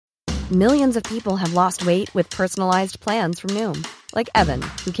Millions of people have lost weight with personalized plans from Noom. Like Evan,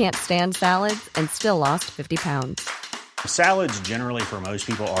 who can't stand salads and still lost 50 pounds. Salads generally for most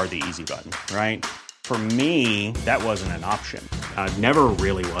people are the easy button, right? For me, that wasn't an option. I never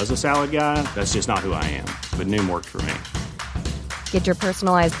really was a salad guy. That's just not who I am. But Noom worked for me. Get your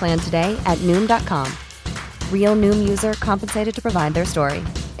personalized plan today at Noom.com. Real Noom user compensated to provide their story.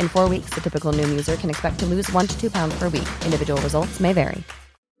 In 4 weeks, the typical Noom user can expect to lose 1 to 2 pounds per week. Individual results may vary.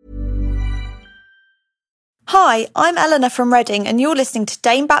 Hi, I'm Eleanor from Reading, and you're listening to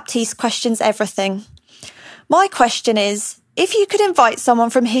Dame Baptiste Questions Everything. My question is, if you could invite someone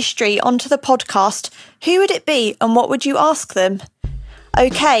from history onto the podcast, who would it be and what would you ask them?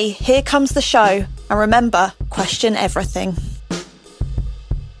 Okay, here comes the show. And remember, question everything.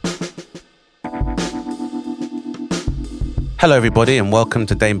 Hello, everybody, and welcome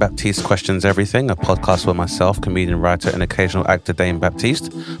to Dame Baptiste Questions Everything, a podcast where myself, comedian, writer, and occasional actor Dame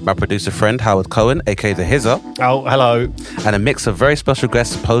Baptiste, my producer friend Howard Cohen, aka The Hizzer. Oh, hello. And a mix of very special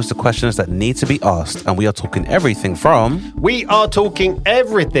guests pose the questions that need to be asked. And we are talking everything from... We are talking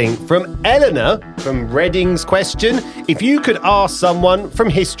everything from Eleanor from Reading's question. If you could ask someone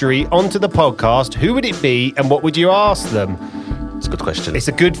from history onto the podcast, who would it be and what would you ask them? It's a good question. It's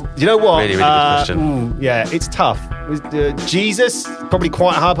a good... You know what? Really, really good question. Yeah, it's tough. Jesus, probably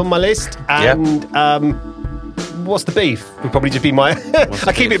quite high up on my list. And what's the beef? Would probably just be my...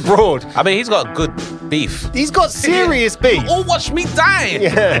 I keep it broad. I mean, he's got good beef. He's got serious beef. All watch me die.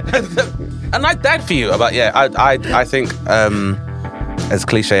 Yeah. And I died for you. I think, as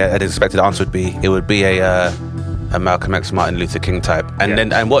cliche as the expected answer would be, it would be a Malcolm X, Martin Luther King type.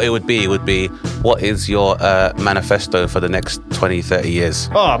 And what it would be, what is your manifesto for the next 20, 30 years?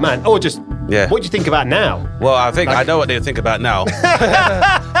 Oh, man. Or just, what do you think about now? Well, I think I know what they think about now.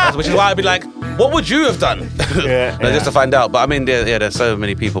 Which is why I'd be like, what would you have done? Just to find out. But I mean, there's so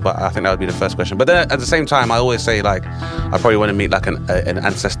many people, but I think that would be the first question. But then at the same time, I always say, like, I probably want to meet like an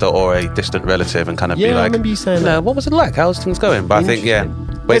ancestor or a distant relative and kind of be like, I remember you saying that. What was it like? How's things going? But I think,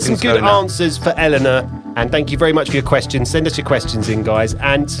 there's some good answers for Eleanor. And thank you very much for your questions. Send us your questions in, guys.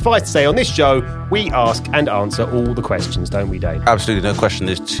 And suffice to say, on this show, we ask and answer all the questions, don't we, Dave? Absolutely. No question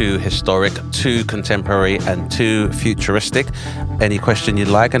is too historic, too contemporary, and too futuristic. Any question you'd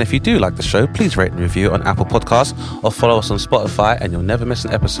like. And if you do like the show, please rate and review on Apple Podcasts or follow us on Spotify and you'll never miss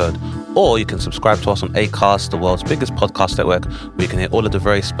an episode. Or you can subscribe to us on Acast, the world's biggest podcast network, where you can hear all of the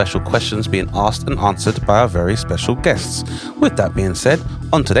very special questions being asked and answered by our very special guests. With that being said,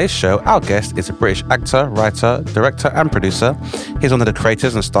 on today's show, our guest is a British actor, writer, director, and producer. He's one of the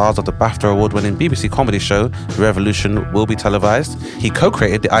creators and stars of the BAFTA award-winning BBC comedy show The Revolution Will Be Televised. He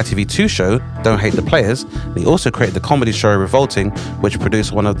co-created the ITV2 show Don't Hate the Players. And he also created the comedy show Revolting, which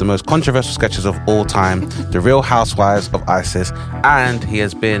produced one of the most controversial sketches of all time, The Real Housewives of ISIS. And he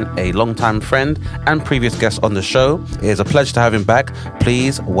has been a long-time friend and previous guest on the show. It is a pleasure to have him back.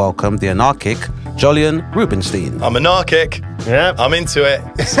 Please welcome the anarchic Jolyon Rubinstein. I'm anarchic. Yeah, I'm into it.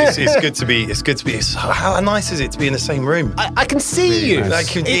 It's good to be. It's good to be. How nice is it to be in the same room? I can see you.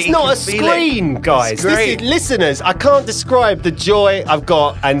 Nice. It's not a screen, guys. Listeners, I can't describe the joy I've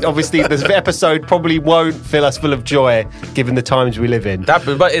got, and obviously this episode probably won't fill us full of joy given the times we live in. But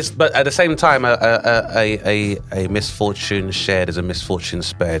at the same time, a misfortune shared is a misfortune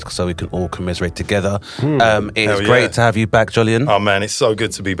spared, so we can all commiserate together. It's great to have you back, Jolyon. Oh man, it's so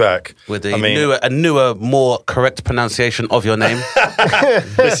good to be back with a newer, more correct pronunciation of your name.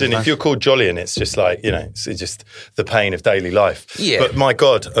 Listen, if you're called Jolyon, it's just like, it's just the pain of daily life. Yeah. But my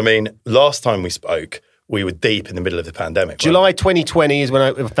God, I mean, last time we spoke, we were deep in the middle of the pandemic. July 2020 is when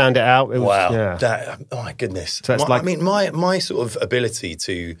I found it out. Wow. Yeah. Oh my goodness. So my sort of ability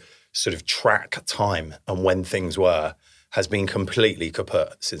to sort of track time and when things were has been completely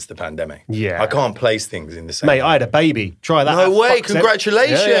kaput since the pandemic. Yeah. I can't place things in the same Mate, way. I had a baby. Try that. No way.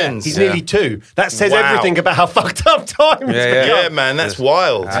 Congratulations. Yeah. He's nearly 2. That says everything about how fucked up time is. Yeah, man, that's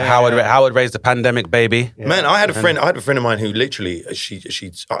wild. Howard raised the pandemic baby. Yeah. Man, I had a friend of mine who literally,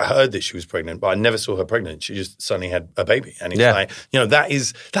 I heard that she was pregnant, but I never saw her pregnant. She just suddenly had a baby. And it's like,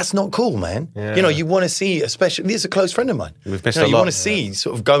 that's not cool, man. Yeah. You want to see, especially, this is a close friend of mine. We've missed a lot. You want to see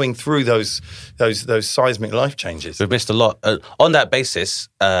sort of going through those seismic life changes. We've missed a lot. On that basis,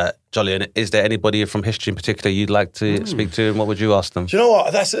 Jolyon, is there anybody from history in particular you'd like to speak to, and what would you ask them? Do you know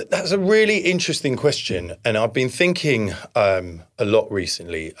what? That's a really interesting question, and I've been thinking a lot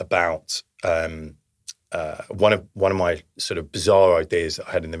recently about one of my sort of bizarre ideas that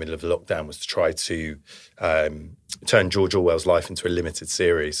I had in the middle of lockdown was to try to turn George Orwell's life into a limited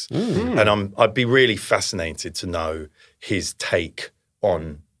series, and I'd be really fascinated to know his take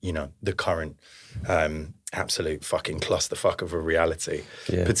on the current absolute fucking clusterfuck of a reality.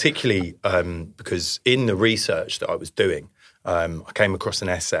 Yeah. Particularly because in the research that I was doing, I came across an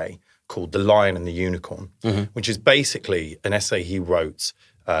essay called The Lion and the Unicorn, which is basically an essay he wrote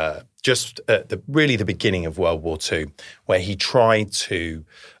just at the beginning of World War II, where he tried to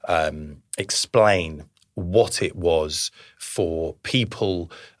explain what it was for people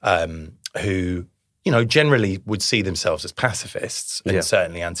who, generally would see themselves as pacifists and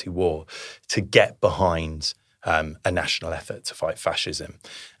certainly anti-war, to get behind a national effort to fight fascism.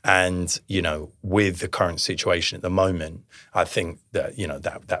 And, with the current situation at the moment, I think that,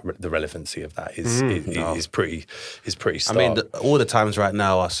 that the relevancy of that is pretty stark. I mean, all the times right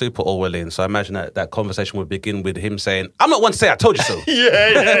now are super Orwellian, so I imagine that conversation would begin with him saying, I'm not one to say I told you so.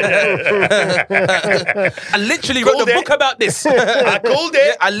 I literally wrote the book about this. I called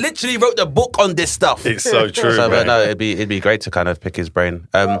it. I literally wrote the book on this stuff. It's so true, but no, it'd be great to kind of pick his brain.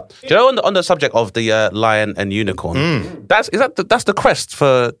 Do you know, on the subject of the lion and unicorn, that's the crest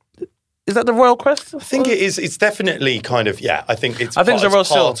for... Is that the royal crest? I think it is. It's definitely kind of, I think it's it's a royal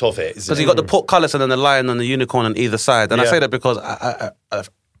seal part of it. Because you've got the portcullis and then the lion and the unicorn on either side. And I say that because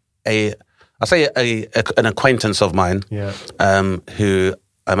an acquaintance of mine who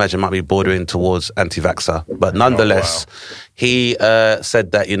I imagine might be bordering towards anti-vaxxer, but nonetheless, he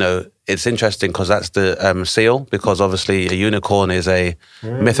said that, it's interesting because that's the seal, because obviously a unicorn is a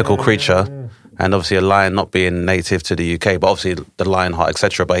mythical creature. And obviously a lion not being native to the UK, but obviously the lion heart,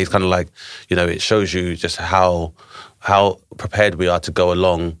 etc. But he's kind of like, it shows you just how prepared we are to go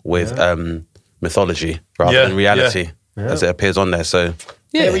along with mythology rather than reality as it appears on there. So,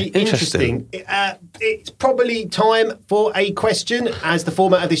 very interesting. It's probably time for a question, as the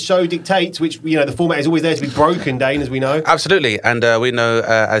format of this show dictates, which, the format is always there to be broken, Dane, as we know. Absolutely. And we know,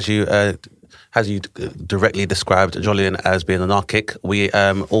 as you directly described Jolyon as being anarchic, we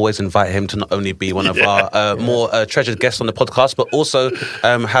always invite him to not only be one of our more treasured guests on the podcast, but also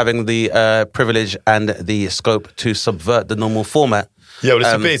having the privilege and the scope to subvert the normal format. Yeah,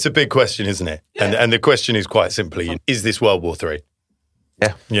 well, it's a big question, isn't it? Yeah. And the question is quite simply, is this World War III?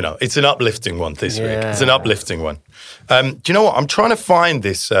 Yeah. It's an uplifting one this week. It's an uplifting one. Do you know what? I'm trying to find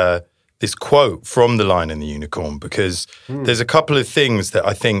this quote from The Lion and the Unicorn, because there's a couple of things that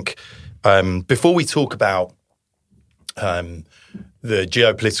I think... before we talk about the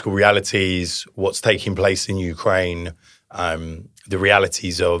geopolitical realities, what's taking place in Ukraine, the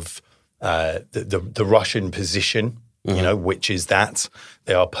realities of the Russian position, which is that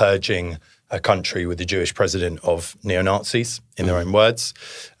they are purging a country with the Jewish president of neo-Nazis, in their own words.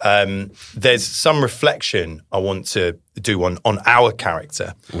 There's some reflection I want to do on our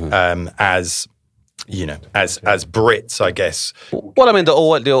character as Brits, I guess. Well, I mean, the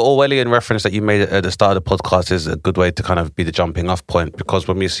Orwellian reference that you made at the start of the podcast is a good way to kind of be the jumping off point, because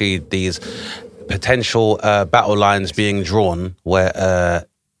when we see these potential battle lines being drawn where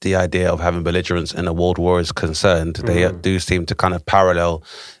the idea of having belligerents in a world war is concerned, they do seem to kind of parallel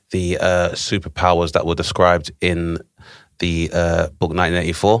the superpowers that were described in the book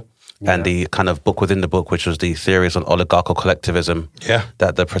 1984. And the kind of book within the book, which was the theories on oligarchical collectivism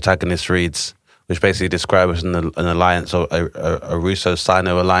that the protagonist reads, which basically describes an alliance, or a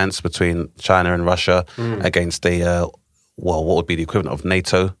Russo-Sino alliance between China and Russia against what would be the equivalent of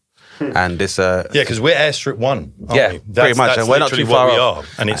NATO. And this... because we're airstrip one, aren't we? Pretty much. And we're not too far off.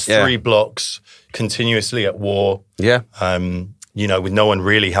 And it's 3 blocks continuously at war. Yeah. With no one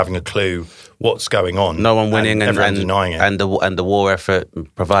really having a clue what's going on. No one winning, and everyone denying it. And the war effort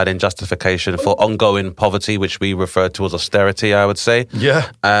providing justification for ongoing poverty, which we refer to as austerity, I would say.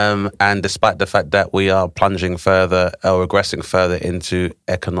 Yeah. And despite the fact that we are plunging further or regressing further into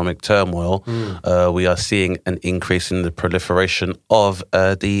economic turmoil, we are seeing an increase in the proliferation of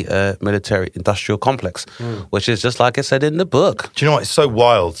the military-industrial complex, which is just like I said in the book. Do you know what? It's so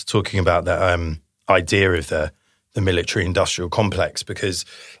wild talking about that idea of the military-industrial complex, because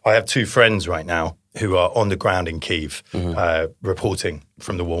I have 2 friends right now who are on the ground in Kyiv reporting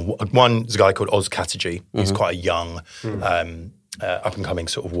from the war. One is a guy called Oz Kataji. He's quite a young, up-and-coming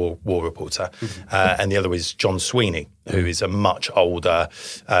sort of war reporter. And the other is John Sweeney, who is a much older,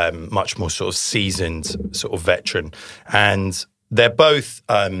 much more sort of seasoned sort of veteran. And they're both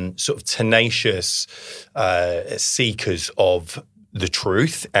sort of tenacious seekers of the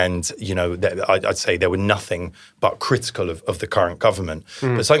truth, and I'd say they were nothing but critical of the current government.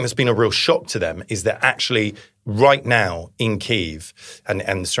 But something that's been a real shock to them is that actually right now in Kyiv and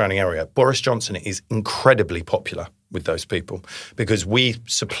the surrounding area, Boris Johnson is incredibly popular with those people, because we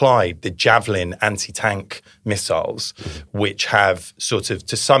supplied the Javelin anti-tank missiles, which have sort of,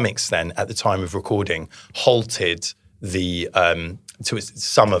 to some extent at the time of recording, halted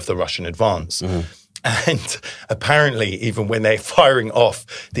some of the Russian advance. And apparently, even when they're firing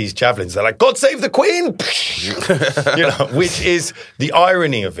off these javelins, they're like, "God save the Queen," which is the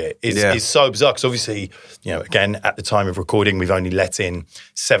irony of it is so bizarre. Because obviously, again, at the time of recording, we've only let in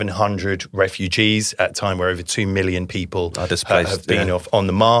 700 refugees at a time where over 2 million people have been off on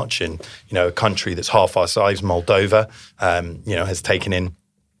the march, and a country that's half our size, Moldova, has taken in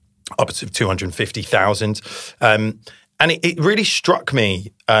upwards of 250,000, and it really struck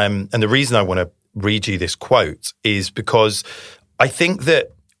me. And the reason I want to read you this quote is because I think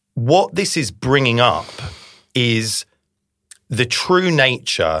that what this is bringing up is the true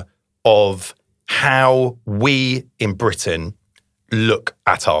nature of how we in Britain look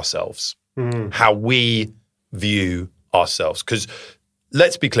at ourselves, how we view ourselves. Because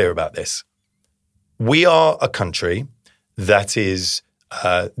let's be clear about this. We are a country that is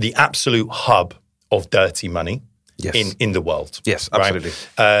the absolute hub of dirty money. Yes. In the world. Yes, absolutely.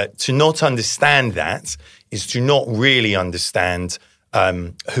 Right? To not understand that is to not really understand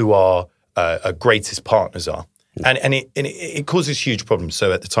who our greatest partners are. And it causes huge problems.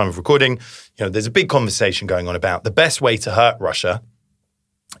 So at the time of recording, there's a big conversation going on about the best way to hurt Russia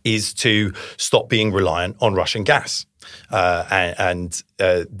is to stop being reliant on Russian gas. And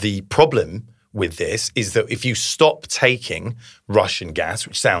the problem with this is that if you stop taking Russian gas,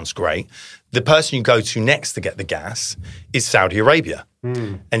 which sounds great, the person you go to next to get the gas is Saudi Arabia.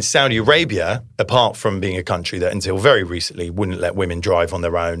 And Saudi Arabia, apart from being a country that until very recently wouldn't let women drive on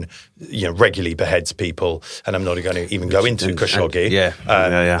their own, regularly beheads people, and I'm not going to even go into Khashoggi,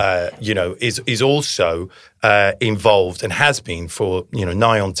 is also involved and has been for,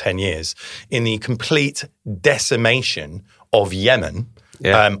 nigh on 10 years in the complete decimation of Yemen,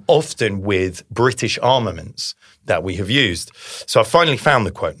 often with British armaments that we have used. So I finally found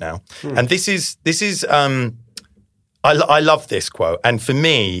the quote now. And this is I love this quote. And for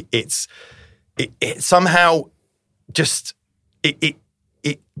me, it somehow just, it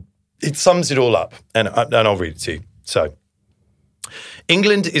sums it all up. And I'll read it to you. So,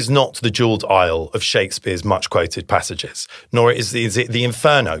 England is not the jewelled isle of Shakespeare's much-quoted passages, nor is it the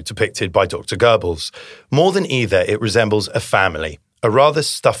inferno depicted by Dr. Goebbels. More than either, it resembles a family. A rather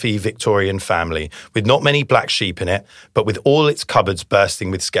stuffy Victorian family with not many black sheep in it, but with all its cupboards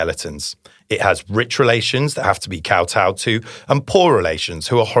bursting with skeletons. It has rich relations that have to be kowtowed to and poor relations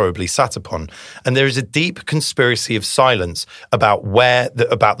who are horribly sat upon. And there is a deep conspiracy of silence about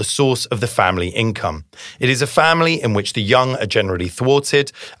about the source of the family income. It is a family in which the young are generally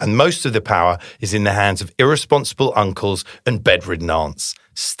thwarted and most of the power is in the hands of irresponsible uncles and bedridden aunts.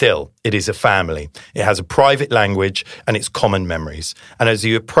 Still, it is a family. It has a private language and its common memories. And as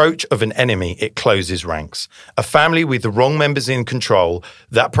the approach of an enemy, it closes ranks. A family with the wrong members in control,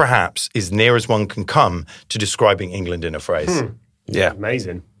 that perhaps is near as one can come to describing England in a phrase. Yeah.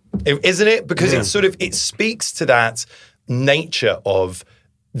 Amazing. Isn't it? Because it speaks to that nature of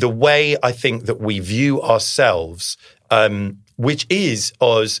the way I think that we view ourselves, which is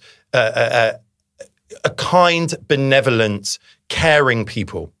as a kind, benevolent, caring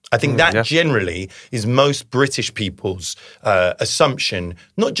people. I think that generally is most British people's assumption,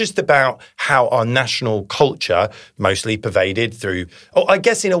 not just about how our national culture, mostly pervaded through, I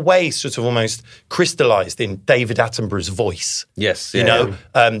guess in a way sort of almost crystallized in David Attenborough's voice. Yes.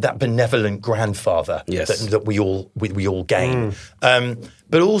 That benevolent grandfather that we all gain.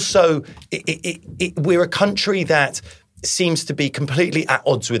 But also, we're a country that seems to be completely at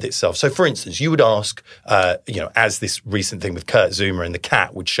odds with itself. So, for instance, you would ask, as this recent thing with Kurt Zuma and the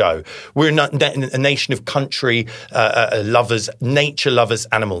cat would show, we're a nation of country lovers, nature lovers,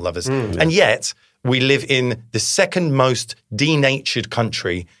 animal lovers. And yet, we live in the second most denatured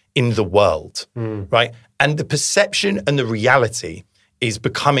country in the world, right? And the perception and the reality is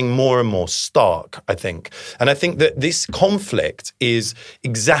becoming more and more stark, I think. And I think that this conflict is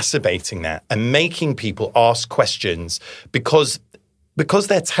exacerbating that and making people ask questions because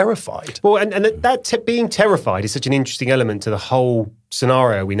they're terrified. Well, and being terrified is such an interesting element to the whole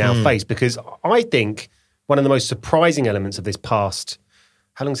scenario we now face, because I think one of the most surprising elements of this past,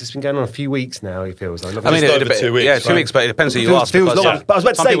 how long has this been going on? A few weeks now, it feels like. I mean, over 2 weeks. Yeah, 2 weeks, but it depends who you ask. Feels long. But I was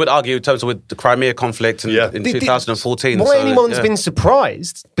about to say, some people would argue in terms of with the Crimea conflict in 2014. Why anyone's been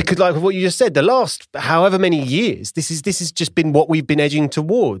surprised, because like what you just said, the last however many years, this has just been what we've been edging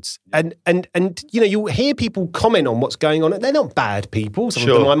towards. And you hear people comment on what's going on. They're not bad people. Some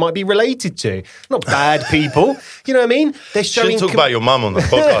of them I might be related to. Not bad people. You know what I mean? They're showing. Shouldn't talk about your mum on the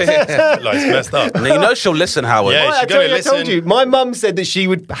podcast. Like, it's messed up. Now, she'll listen, Howard. Yeah, I told you. My mum said that she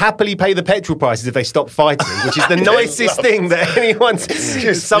would happily pay the petrol prices if they stopped fighting, which is the nicest thing that anyone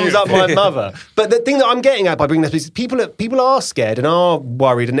sums up my mother. But the thing that I'm getting at by bringing this is people are scared and are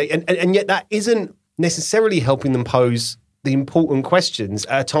worried, and yet that isn't necessarily helping them pose the important questions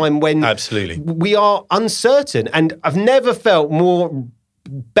at a time when Absolutely. we are uncertain. And I've never felt more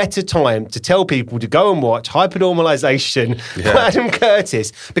better time to tell people to go and watch Hypernormalization by Adam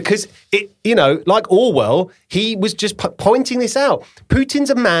Curtis, because it, like Orwell, he was just pointing this out. Putin's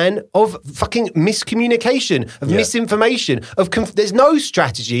a man of fucking miscommunication, of misinformation, there's no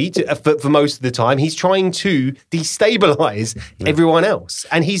strategy for most of the time. He's trying to destabilize everyone else,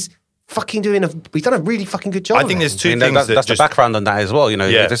 and he's done a really fucking good job. I think there's two things that's the background on that as well.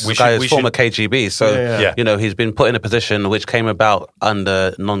 This guy is former KGB, so he's been put in a position which came about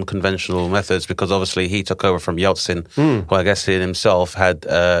under non-conventional methods, because obviously he took over from Yeltsin, who I guess he himself had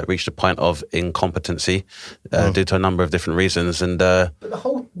reached a point of incompetency due to a number of different reasons. And the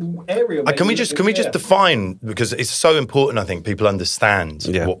whole area. Can we just define, because it's so important, I think people understand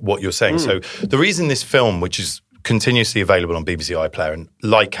what you're saying. So the reason this film, which is continuously available on BBC iPlayer, and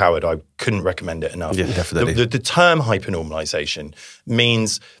like Howard, I couldn't recommend it enough. Yeah, definitely. The term hypernormalization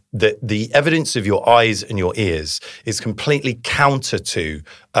means that the evidence of your eyes and your ears is completely counter to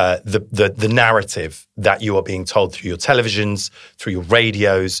the narrative that you are being told through your televisions, through your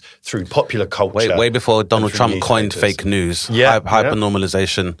radios, through popular culture. Way before Donald Trump coined fake news,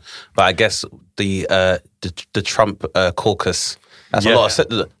 hypernormalization. But I guess the Trump caucus. That's a lot of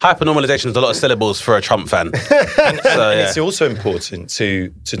hypernormalization is a lot of syllables for a Trump fan. And it's also important to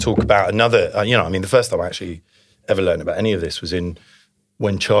talk about another. The first time I actually ever learned about any of this was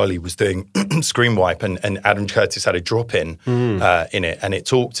when Charlie was doing Screen Wipe, and Adam Curtis had a drop in it, and it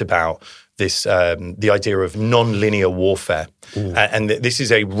talked about this the idea of non-linear warfare, and this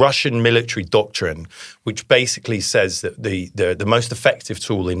is a Russian military doctrine which basically says that the most effective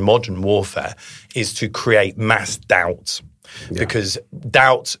tool in modern warfare is to create mass doubt. Because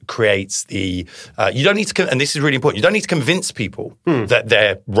doubt creates you don't need to, and this is really important, you don't need to convince people that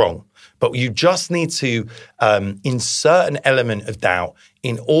they're wrong, but you just need to insert an element of doubt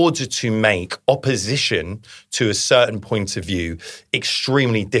in order to make opposition to a certain point of view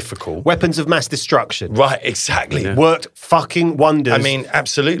extremely difficult. Weapons of mass destruction. Right, exactly. Yeah. Worked fucking wonders. I mean,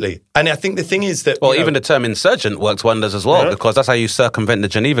 absolutely. And I think the thing is that... Well, even the term insurgent works wonders as well, because that's how you circumvent the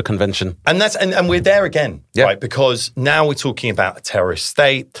Geneva Convention. And and we're there again, right? Because now we're talking about a terrorist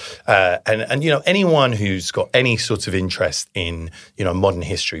state, and anyone who's got any sort of interest in, modern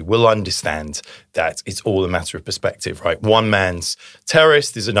history will understand that it's all a matter of perspective, right? One man's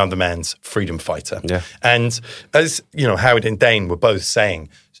terrorist is another man's freedom fighter. Yeah. And as, Howard and Dane were both saying,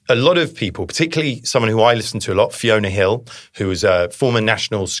 a lot of people, particularly someone who I listen to a lot, Fiona Hill, who was a former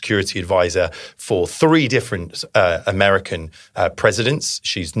national security advisor for 3 different American presidents.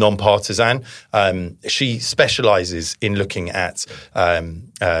 She's non-partisan. She specializes in looking at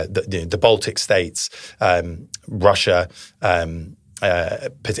the Baltic states, Russia,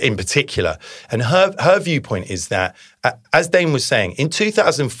 in particular. And her viewpoint is that, as Dane was saying, in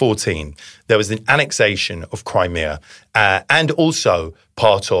 2014, there was an annexation of Crimea and also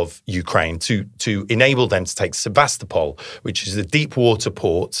part of Ukraine to enable them to take Sevastopol, which is the deep water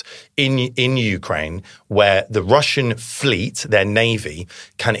port in Ukraine, where the Russian fleet, their navy,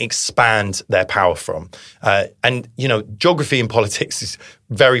 can expand their power from. And, geography and politics is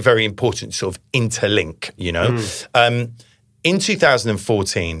very, very important to sort of interlink, In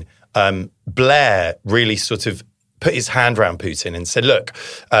 2014, Blair really sort of put his hand around Putin and said, look,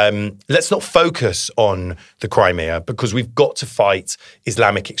 let's not focus on the Crimea because we've got to fight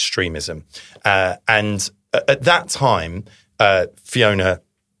Islamic extremism. And at that time, Fiona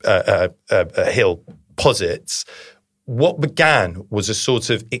Hill posits, what began was a sort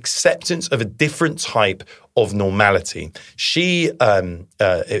of acceptance of a different type of normality. She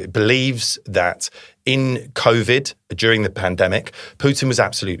believes that in COVID, during the pandemic, Putin was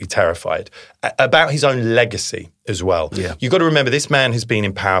absolutely terrified about his own legacy as well. Yeah. You've got to remember, this man has been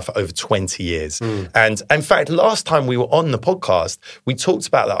in power for over 20 years. And in fact, last time we were on the podcast, we talked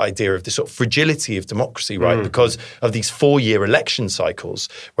about that idea of the sort of fragility of democracy, right? Because of these 4-year election cycles.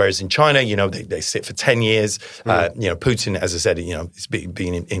 Whereas in China, they sit for 10 years. Putin, as I said, has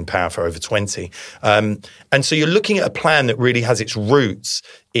been in power for over 20. And so you're looking at a plan that really has its roots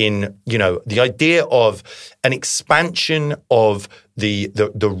in, the idea of an expansion of the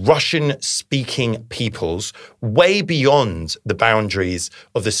Russian-speaking peoples way beyond the boundaries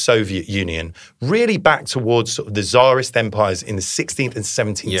of the Soviet Union, really back towards sort of the Tsarist empires in the 16th and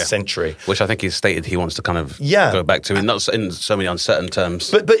 17th century. Which I think he's stated he wants to kind of go back to, not in so many uncertain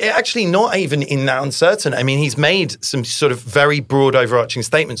terms. But actually not even in that uncertain. I mean, he's made some sort of very broad overarching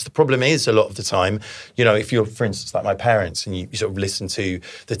statements. The problem is, a lot of the time, if you're, for instance, like my parents, and you sort of listen to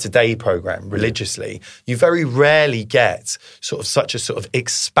the Today program religiously, you very rarely get sort of such a sort of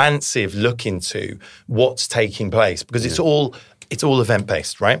expansive look into what's taking place because it's all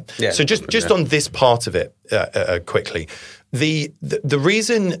event-based, right? Yeah. So just on this part of it quickly, the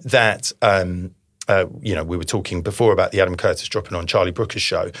reason that we were talking before about the Adam Curtis dropping on Charlie Brooker's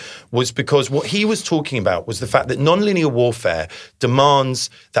show was because what he was talking about was the fact that nonlinear warfare demands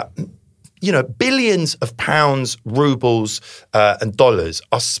that billions of pounds, rubles, and dollars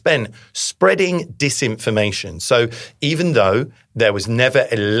are spent spreading disinformation. So even though there was never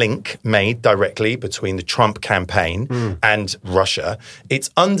a link made directly between the Trump campaign and Russia, it's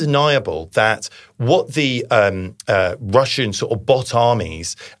undeniable that what the Russian sort of bot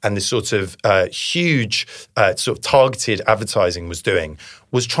armies and the sort of huge sort of targeted advertising was doing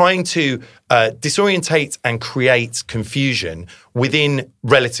was trying to disorientate and create confusion within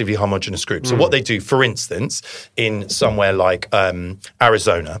relatively homogenous groups. So what they do, for instance, in somewhere like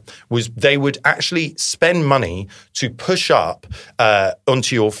Arizona, was they would actually spend money to push up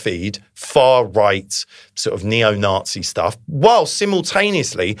onto your feed far-right sort of neo-Nazi stuff while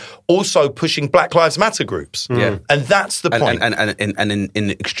simultaneously also pushing Black Lives Matter groups. Yeah. And that's the point. And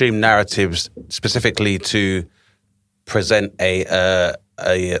in extreme narratives, specifically to present a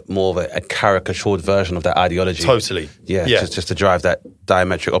more of a caricatured version of that ideology. Totally. Yeah. Just to drive that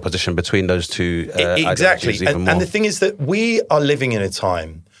diametric opposition between those two exactly. ideologies even more. And the thing is that we are living in a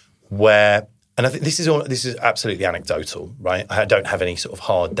time where, and I think this is absolutely anecdotal, right? I don't have any sort of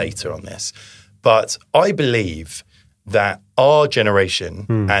hard data on this, but I believe that our generation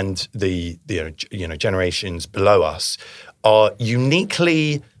and the generations below us are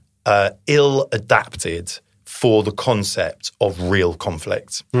uniquely ill adapted for the concept of real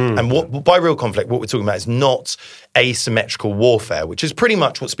conflict. And by real conflict, what we're talking about is not asymmetrical warfare, which is pretty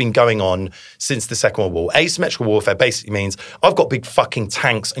much what's been going on since the Second World War. Asymmetrical warfare basically means I've got big fucking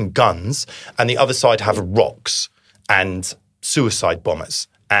tanks and guns, and the other side have rocks and suicide bombers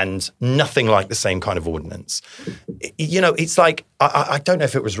and nothing like the same kind of ordnance. It's like, I don't know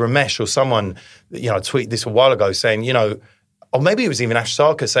if it was Ramesh or someone, tweeted this a while ago saying, or maybe it was even Ash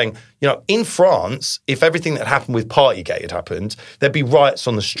Sarkar saying, in France, if everything that happened with Partygate had happened, there'd be riots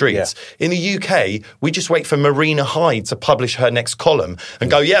on the streets. Yeah. In the UK, we just wait for Marina Hyde to publish her next column and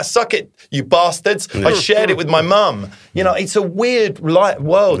go, yeah, suck it, you bastards. I shared it with my mum. It's a weird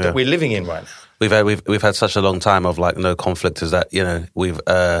world that we're living in right now. We've had such a long time of like no conflict is that, we've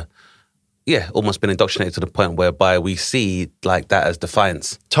almost been indoctrinated to the point whereby we see like that as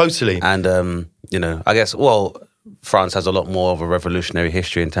defiance. Totally. And, I guess, France has a lot more of a revolutionary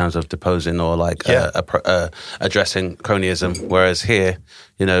history in terms of deposing or like addressing cronyism, whereas here,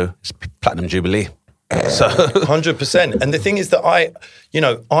 it's Platinum Jubilee. So 100%. And the thing is that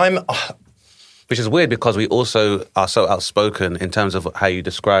I'm... Which is weird because we also are so outspoken in terms of how you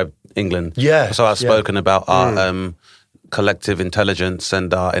describe England. Yeah. So outspoken about our collective intelligence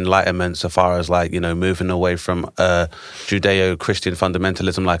and our enlightenment so far as like, moving away from Judeo-Christian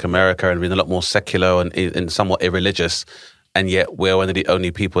fundamentalism like America and being a lot more secular and somewhat irreligious. And yet we're one of the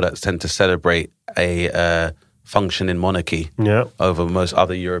only people that tend to celebrate a functioning monarchy over most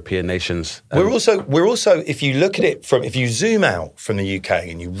other European nations. We're also, if you look at it if you zoom out from the UK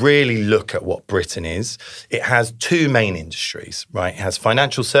and you really look at what Britain is, it has two main industries, right? It has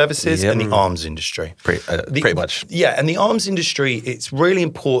financial services and the arms industry. Pretty much. Yeah, and the arms industry, it's really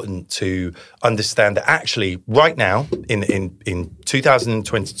important to understand that actually right now in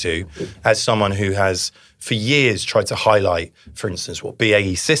 2022, as someone who has for years tried to highlight, for instance, what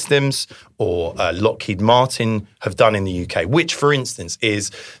BAE Systems or Lockheed Martin have done in the UK, which, for instance, is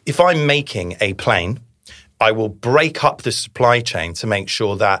if I'm making a plane, I will break up the supply chain to make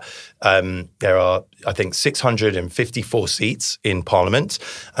sure that there are, I think, 654 seats in Parliament,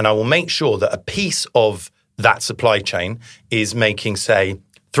 and I will make sure that a piece of that supply chain is making, say,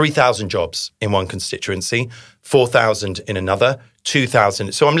 3,000 jobs in one constituency, 4,000 in another,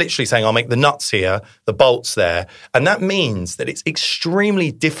 2,000. So I'm literally saying I'll make the nuts here, the bolts there. And that means that it's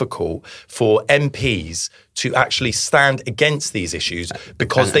extremely difficult for MPs to actually stand against these issues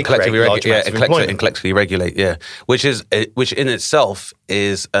because they create large amounts of employment. And collectively regulate, which in itself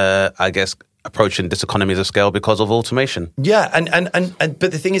is, I guess, approaching diseconomies of scale because of automation. Yeah,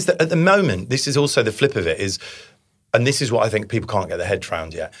 but the thing is that at the moment, this is also the flip of it is, and this is what I think people can't get their heads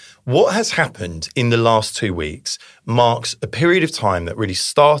around yet. What has happened in the last 2 weeks marks a period of time that really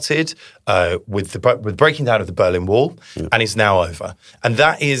started with the breaking down of the Berlin Wall and is now over. And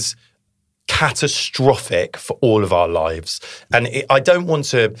that is catastrophic for all of our lives. And I don't want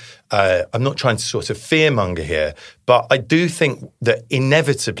to, I'm not trying to sort of fearmonger here, but I do think that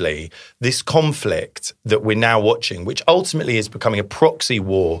inevitably this conflict that we're now watching, which ultimately is becoming a proxy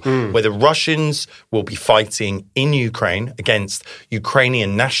war, where the Russians will be fighting in Ukraine against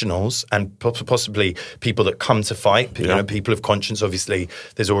Ukrainian nationals and possibly people that come to fight, you know, people of conscience. Obviously,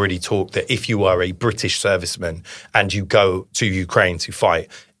 there's already talk that if you are a British serviceman and you go to Ukraine to fight,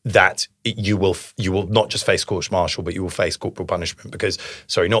 that you will not just face court-martial, but you will face corporal punishment because,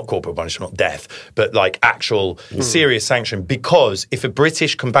 sorry, not corporal punishment, not death, but like actual serious sanction. Because if a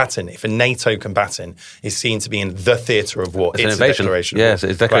British combatant, if a NATO combatant is seen to be in the theatre of war, it's a declaration of war. It's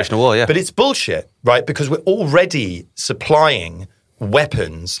a declaration of war, yeah. But it's bullshit, right? Because we're already supplying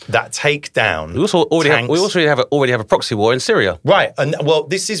weapons that take down. We also already have a proxy war in Syria. Right. And well,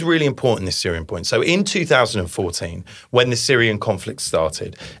 this is really important, this Syrian point. So in 2014, when the Syrian conflict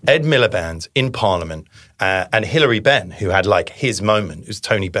started, Ed Miliband in Parliament and Hilary Benn, who had like his moment, who's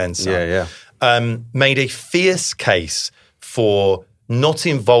Tony Benn's son, made a fierce case for not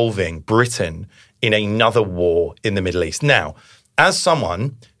involving Britain in another war in the Middle East. Now, as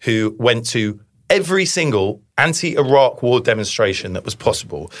someone who went to every single anti-Iraq war demonstration that was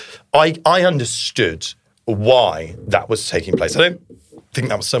possible, I understood why that was taking place. I don't think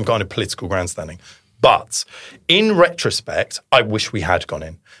that was some kind of political grandstanding. But in retrospect, I wish we had gone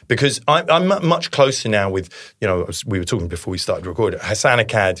in because I'm much closer now with, you know, we were talking before we started recording, Hassan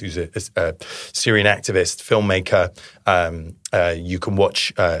Akkad, who's a Syrian activist, filmmaker. You can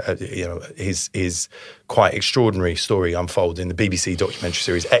watch, you know, his quite extraordinary story unfold in the BBC documentary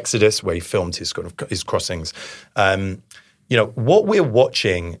series Exodus, where he filmed his his crossings. You know, what we're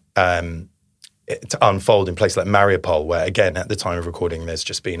watching to unfold in places like Mariupol, where again at the time of recording, there's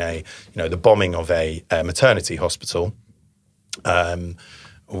just been the bombing of a maternity hospital,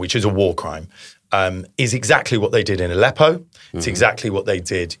 which is a war crime, is exactly what they did in Aleppo. It's exactly what they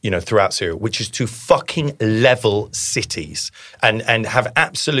did, you know, throughout Syria, which is to fucking level cities and have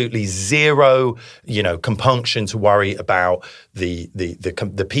absolutely zero, you know, compunction to worry about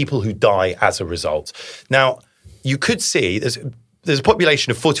the people who die as a result. Now, you could see there's a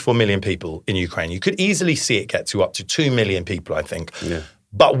population of 44 million people in Ukraine. You could easily see it get to up to 2 million people, I think. Yeah.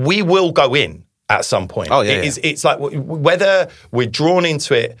 But we will go in at some point. Oh, yeah, it's like whether we're drawn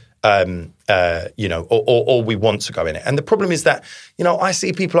into it, you know, or we want to go in it. And the problem is that, you know, I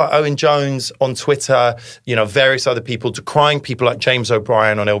see people like Owen Jones on Twitter, you know, various other people decrying people like James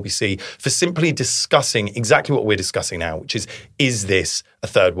O'Brien on LBC for simply discussing exactly what we're discussing now, which is this a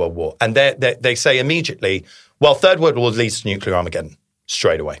third world war? And they say immediately, well, third world war leads to nuclear Armageddon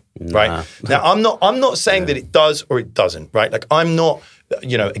straight away, right? Now, I'm not saying that it does or it doesn't, right? Like I'm not,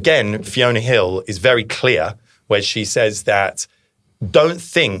 you know, again, Fiona Hill is very clear where she says that don't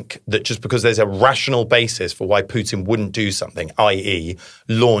think that just because there's a rational basis for why Putin wouldn't do something, i.e.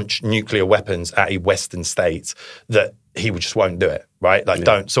 launch nuclear weapons at a Western state, that he just won't do it, right? Like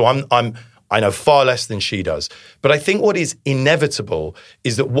don't. So I know far less than she does. But I think what is inevitable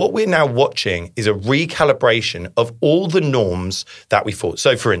is that what we're now watching is a recalibration of all the norms that we thought.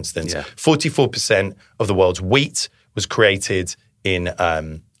 So, for instance, 44% of the world's wheat was created in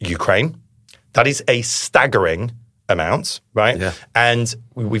Ukraine. That is a staggering amount, right? Yeah. And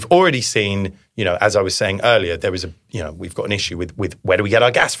we've already seen, you know, as I was saying earlier, there is we've got an issue with where do we get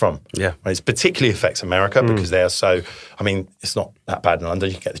our gas from? Yeah. Right? It particularly affects America because they are so, I mean, it's not that bad in London,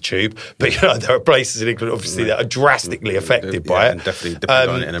 you can get the tube, but, you know, there are places in England, obviously, that are drastically affected by it. And definitely dependent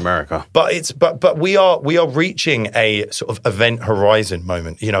on it in America. But we are reaching a sort of event horizon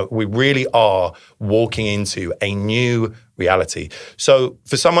moment. You know, we really are walking into a new reality. So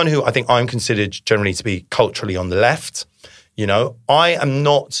for someone who I think I'm considered generally to be culturally on the left, you know, I am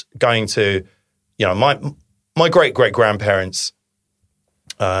not going to, you know, my great-great-grandparents,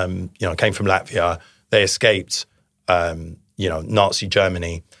 you know, came from Latvia. They escaped, you know, Nazi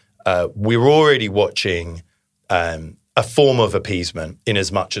Germany. We're already watching a form of appeasement in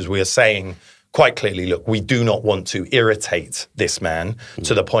as much as we are saying quite clearly, look, we do not want to irritate this man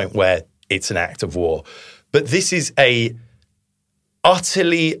to the point where it's an act of war. But this is a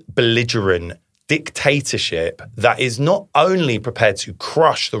utterly belligerent dictatorship that is not only prepared to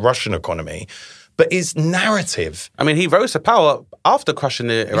crush the Russian economy, but is narrative. I mean, he rose to power after crushing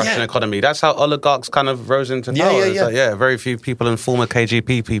the Russian economy. That's how oligarchs kind of rose into power. Like, very few people and former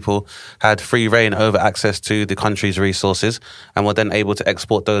KGB people had free reign over access to the country's resources and were then able to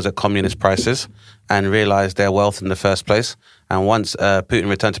export those at communist prices and realize their wealth in the first place. And once Putin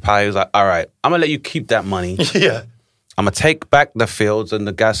returned to power, he was like, all right, I'm going to let you keep that money. I'm going to take back the fields and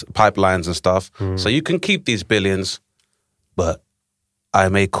the gas pipelines and stuff so you can keep these billions, but I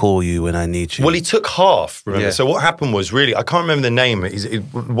may call you when I need you. Well, he took half, remember? Yeah. So what happened was really, I can't remember the name,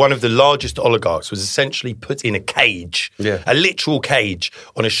 one of the largest oligarchs was essentially put in a cage, a literal cage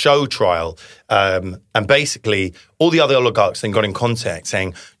on a show trial. And basically, all the other oligarchs then got in contact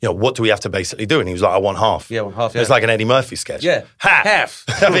saying, what do we have to basically do? And he was like, I want half. Yeah, I want half, It was like an Eddie Murphy sketch. Yeah. Half.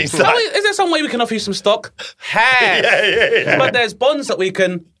 I mean, it's like, Is there some way we can offer you some stock? Half. Yeah. But there's bonds that we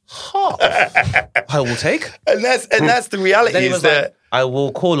can half. I will take. and that's the reality Then he is was that... like, I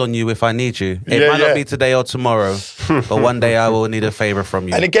will call on you if I need you. It Yeah, might yeah. not be today or tomorrow, but one day I will need a favour from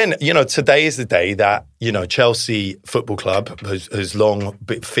you. And again, today is the day that, Chelsea Football Club has long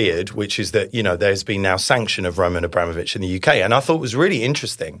been feared, which is that, there's been now sanction of Roman Abramovich in the UK. And I thought it was really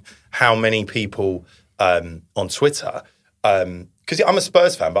interesting how many people on Twitter, because I'm a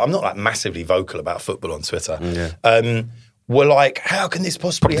Spurs fan, but I'm not like massively vocal about football on Twitter. Were like, how can this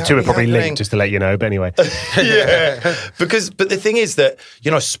possibly happen? Two are probably linked, just to let you know. But anyway, but the thing is that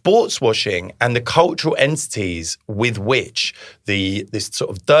sports washing and the cultural entities with which this sort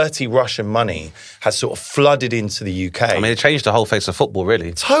of dirty Russian money has sort of flooded into the UK. I mean, it changed the whole face of football,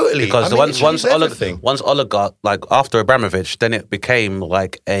 really. Totally, Because once oligarch, like after Abramovich, then it became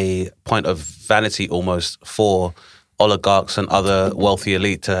like a point of vanity almost for oligarchs and other wealthy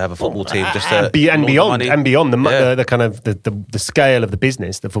elite to have a football team just to and beyond Yeah. the kind of the scale of the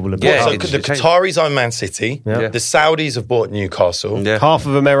business that football have Yeah, So got. the Qataris own Man City. Yeah. The Saudis have bought Newcastle. Yeah. Half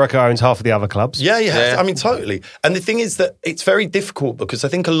of America owns half of the other clubs. Yeah. I mean, totally. And the thing is that it's very difficult because I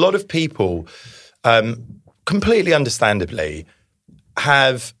think a lot of people, completely understandably,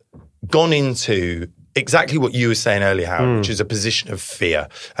 have gone into exactly what you were saying earlier, Howard, which is a position of fear.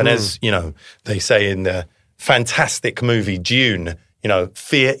 And as, they say in the fantastic movie Dune,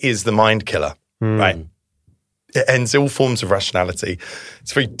 fear is the mind killer, right? It ends all forms of rationality.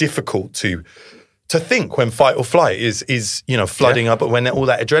 It's very difficult to think when fight or flight is flooding up, but when all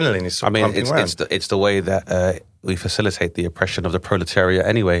that adrenaline is sort of pumping around. It's the way that we facilitate the oppression of the proletariat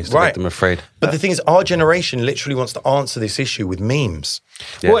anyway, to make them afraid. But the thing is, our generation literally wants to answer this issue with memes.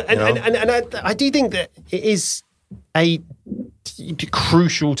 Yeah. Well, and I do think that it is a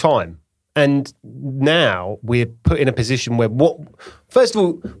crucial time. And now we're put in a position where first of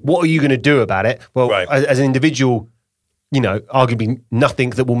all, what are you going to do about it? Well, as an individual, arguably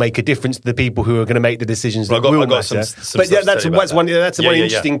nothing that will make a difference to the people who are going to make the decisions that will matter. But that's one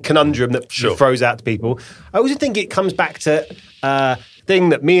interesting conundrum that throws out to people. I also think it comes back to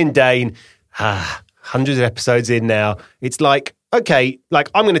thing that me and Dane, hundreds of episodes in now, it's like, okay, like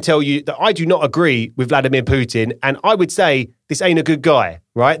I'm going to tell you that I do not agree with Vladimir Putin, and I would say this ain't a good guy,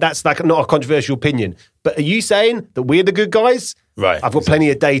 right? That's like not a controversial opinion. But are you saying that we're the good guys? Right. I've got plenty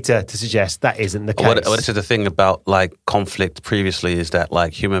of data to suggest that isn't the case. What is the thing about like conflict previously is that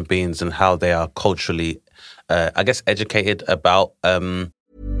like human beings and how they are culturally, I guess, educated about. When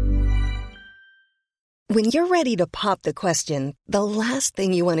you're ready to pop the question, the last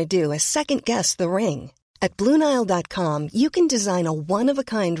thing you want to do is second guess the ring. At BlueNile.com, you can design a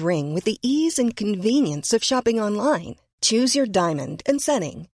one-of-a-kind ring with the ease and convenience of shopping online. Choose your diamond and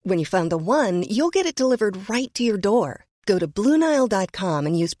setting. When you find the one, you'll get it delivered right to your door. Go to BlueNile.com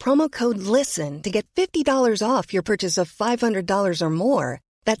and use promo code LISTEN to get $50 off your purchase of $500 or more.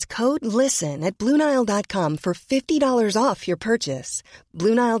 That's code LISTEN at BlueNile.com for $50 off your purchase.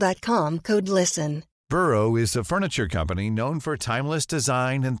 BlueNile.com, code LISTEN. Burrow is a furniture company known for timeless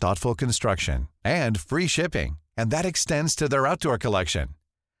design and thoughtful construction, and free shipping, and that extends to their outdoor collection.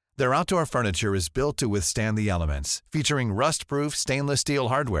 Their outdoor furniture is built to withstand the elements, featuring rust-proof stainless steel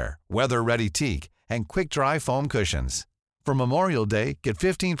hardware, weather-ready teak, and quick-dry foam cushions. For Memorial Day, get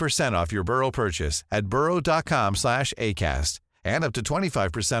 15% off your Burrow purchase at burrow.com/ACAST, and up to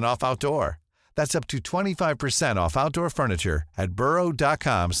 25% off outdoor. That's up to 25% off outdoor furniture at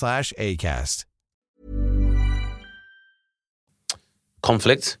burrow.com/ACAST.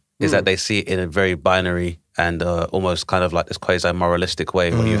 Conflict is that they see it in a very binary and almost kind of like this quasi-moralistic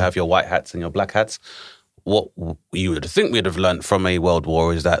way where you have your white hats and your black hats. What you would think we'd have learned from a world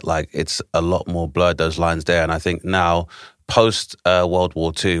war is that like it's a lot more blurred, those lines there. And I think now, post World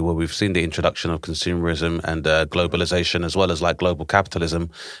War II, where we've seen the introduction of consumerism and globalization as well as like global capitalism,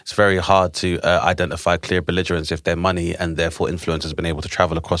 it's very hard to identify clear belligerents if their money and therefore influence has been able to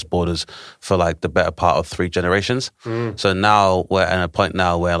travel across borders for like the better part of 3 generations. So now we're at a point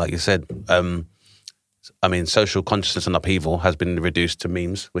now where, like you said, social consciousness and upheaval has been reduced to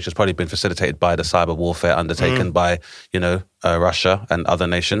memes, which has probably been facilitated by the cyber warfare undertaken by, Russia and other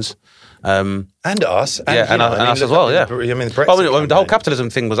nations. And us. And us as well, yeah. The whole capitalism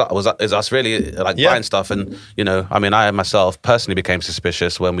thing is us really buying stuff. And, I myself personally became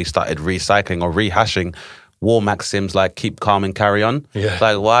suspicious when we started recycling or rehashing war maxims like keep calm and carry on. Yeah.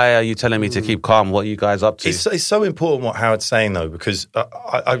 Like, why are you telling me to keep calm? What are you guys up to? It's so important what Howard's saying, though, because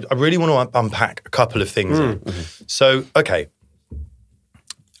I really want to unpack a couple of things. So, okay.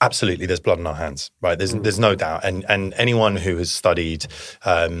 Absolutely, there's blood on our hands, right? There's no doubt, and anyone who has studied,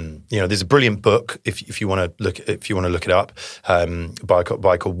 there's a brilliant book if you want to look it up by a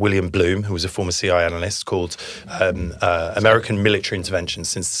guy called William Bloom, who was a former CIA analyst, called American Military Interventions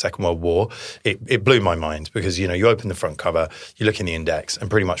Since the Second World War. It blew my mind because you open the front cover, you look in the index, and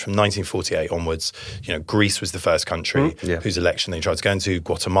pretty much from 1948 onwards, Greece was the first country whose election they tried to go into,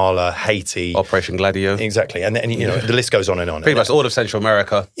 Guatemala, Haiti, Operation Gladio, exactly, and then the list goes on and on. Pretty much all of Central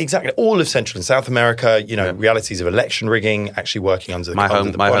America. Exactly, all of Central and South America. Realities of election rigging, actually working under the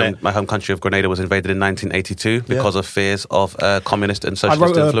bonnet. My home country of Grenada was invaded in 1982 because of fears of communist and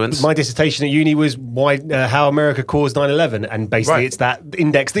socialist influence. My dissertation at uni was how America caused 9/11, and basically it's that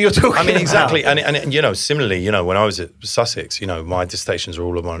index that you're talking about. I mean, exactly, and similarly, when I was at Sussex, my dissertations were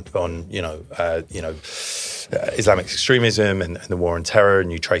all on Islamic extremism and the war on terror,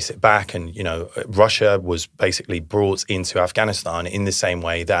 and you trace it back, and Russia was basically brought into Afghanistan in the same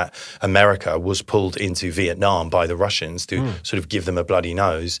way that America was pulled into Vietnam by the Russians to sort of give them a bloody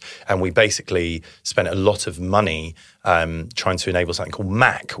nose, and we basically spent a lot of money trying to enable something called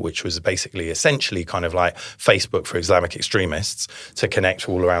MAC, which was essentially kind of like Facebook for Islamic extremists to connect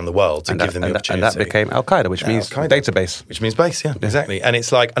all around the world to give them the opportunity. And that became Al-Qaeda, which means database. Which means base, yeah, exactly. And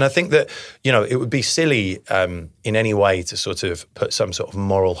it's like, and I think that, it would be silly in any way to sort of put some sort of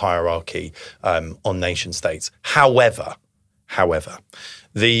moral hierarchy on nation states. However,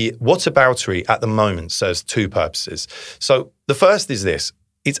 the whataboutery at the moment serves two purposes. So the first is this.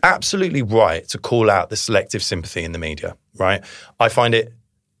 It's absolutely right to call out the selective sympathy in the media, right? I find it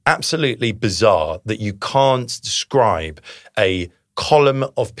absolutely bizarre that you can't describe a column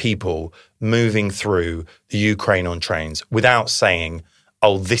of people moving through the Ukraine on trains without saying,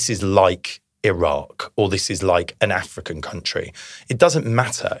 oh, this is like Iraq, or this is like an African country. It doesn't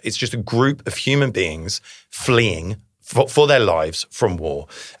matter. It's just a group of human beings fleeing for their lives from war.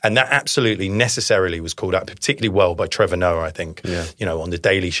 And that absolutely necessarily was called out particularly well by Trevor Noah, I think, on The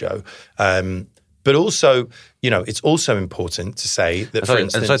Daily Show. But also, it's also important to say that, for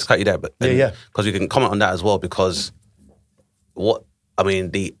instance... And sorry to cut you there, but because you can comment on that as well, because the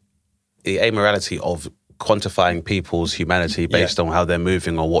amorality of quantifying people's humanity based on how they're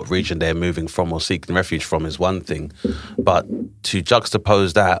moving or what region they're moving from or seeking refuge from is one thing. But to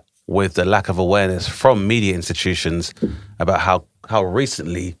juxtapose that with the lack of awareness from media institutions about how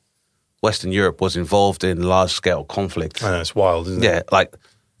recently Western Europe was involved in large-scale conflict. I know, it's wild, isn't it? Yeah, like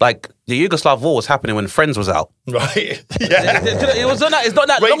the Yugoslav war was happening when Friends was out. Right, yeah. It's not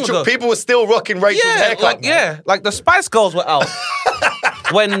that long ago. People were still rocking Rachel's haircut. Like the Spice Girls were out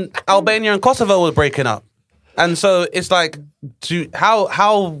when Albania and Kosovo were breaking up. And so it's like, how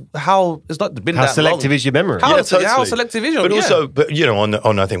it's not been how that selective long. Is your memory? How selective is your memory? But also,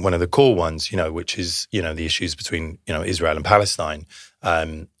 on I think one of the core ones, which is the issues between Israel and Palestine.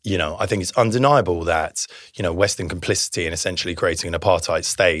 I think it's undeniable that Western complicity in essentially creating an apartheid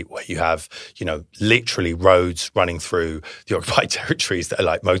state where you have literally roads running through the occupied territories that are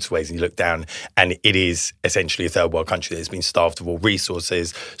like motorways, and you look down and it is essentially a third world country that has been starved of all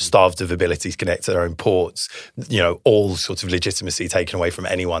resources, starved of ability to connect to their own ports, all sorts of legitimacy taken away from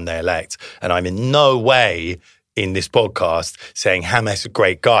anyone they elect. And I'm in no way in this podcast saying Hamas are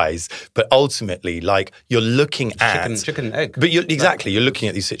great guys, but ultimately, you're looking at... Chicken and egg. But you're looking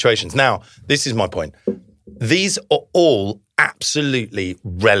at these situations. Now, this is my point. These are all absolutely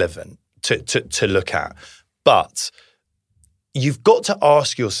relevant to look at, but you've got to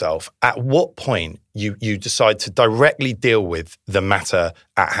ask yourself at what point you decide to directly deal with the matter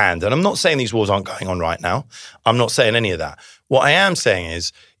at hand. And I'm not saying these wars aren't going on right now. I'm not saying any of that. What I am saying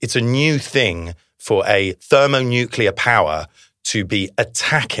is it's a new thing for a thermonuclear power to be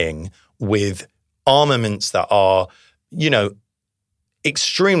attacking with armaments that are,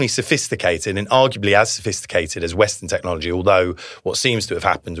 extremely sophisticated and arguably as sophisticated as Western technology, although what seems to have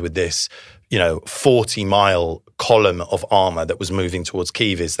happened with this, 40-mile column of armor that was moving towards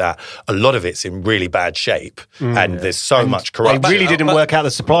Kyiv is that a lot of it's in really bad shape and there's so much corruption. They really didn't work out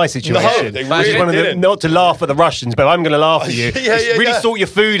the supply situation. No, they really didn't. Not to laugh at the Russians, but I'm going to laugh at you. Really sort your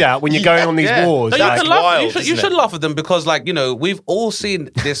food out when you're going on these wars. No, you should laugh at them because, we've all seen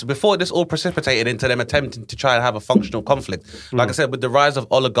this before. This all precipitated into them attempting to try and have a functional conflict. Like I said, with the rise of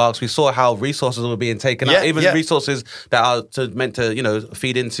oligarchs, we saw how resources were being taken out, even resources that are meant to,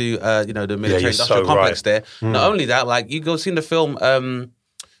 feed into, the military-industrial complex there. Not only that, you go see in the film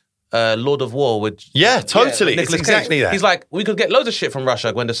Lord of War with totally. Nicolas It's exactly Cage. that. He's like, we could get loads of shit from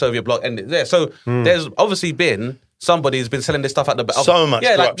Russia when the Soviet bloc ended there. So there's obviously been somebody who's been selling this stuff at the back. So much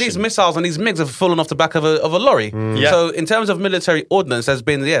like corruption. these missiles and these MiGs have fallen off the back of a lorry. Yeah. So in terms of military ordnance, there's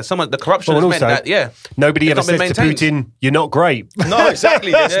been the corruption has meant that nobody it's ever not been says to maintained. Putin, "You're not great." No,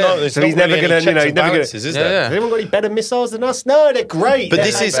 exactly. There's So not he's never really going any to, checks and never going balances, is there? Has anyone got any better missiles than us? No, they're great. But They're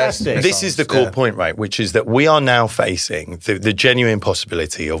this fantastic. is the core point, right? Which is that we are now facing the genuine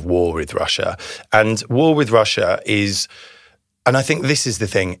possibility of war with Russia, and war with Russia is, and I think this is the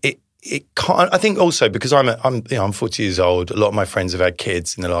thing. It can't. I think also because I'm 40 years old. A lot of my friends have had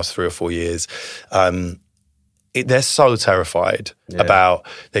kids in the last 3 or 4 years. They're so terrified about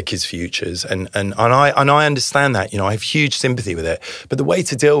their kids' futures, and I understand that. I have huge sympathy with it. But the way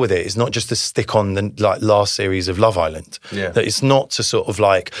to deal with it is not just to stick on the last series of Love Island. Yeah. That it's not to sort of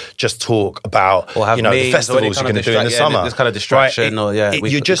just talk about or have the festivals you're going to do in the summer. This kind of distraction,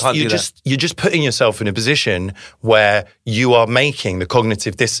 you're just putting yourself in a position where you are making the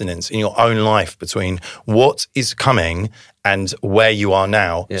cognitive dissonance in your own life between what is coming and where you are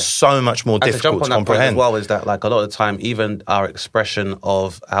now so much more difficult to comprehend. As well is that a lot of the time, even our expression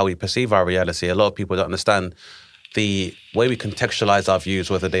of how we perceive our reality, a lot of people don't understand the way we contextualize our views,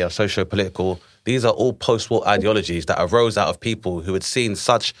 whether they are socio-political. These are all post-war ideologies that arose out of people who had seen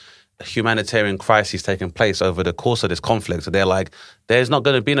such humanitarian crises taking place over the course of this conflict. So they're like, there's not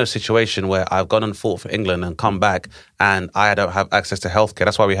going to be no situation where I've gone and fought for England and come back and I don't have access to healthcare.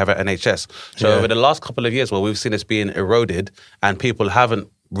 That's why we have an NHS. So over the last couple of years where we've seen this being eroded and people haven't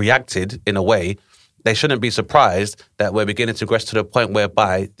reacted in a way, they shouldn't be surprised that we're beginning to progress to the point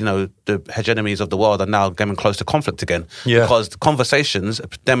whereby, the hegemonies of the world are now getting close to conflict again. Yeah. Because conversations,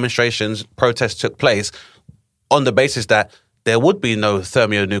 demonstrations, protests took place on the basis that there would be no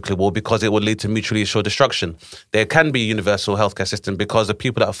thermonuclear war because it would lead to mutually assured destruction. There can be a universal healthcare system because the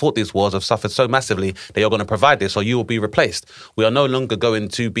people that have fought these wars have suffered so massively that you're going to provide this or you will be replaced. We are no longer going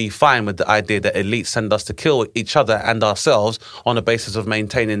to be fine with the idea that elites send us to kill each other and ourselves on the basis of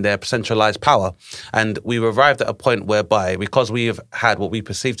maintaining their centralized power. And we've arrived at a point whereby, because we have had what we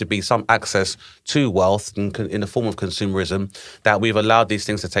perceive to be some access to wealth in the form of consumerism, that we've allowed these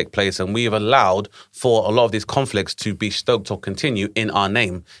things to take place and we've allowed for a lot of these conflicts to be stoked or continue in our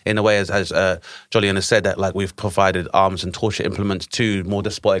name, in a way as Jolyon has said, that we've provided arms and torture implements to more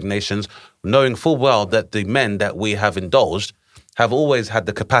despotic nations, knowing full well that the men that we have indulged have always had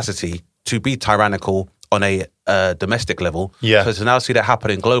the capacity to be tyrannical on a domestic level. Yeah. So to now see that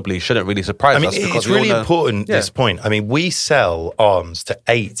happening globally shouldn't really surprise us. It's really important, this point. We sell arms to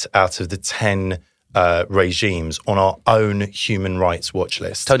 8 out of the 10 regimes on our own human rights watch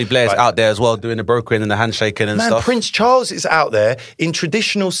list. Tony Blair's out there as well, doing the brokering and the handshaking and stuff. Prince Charles is out there in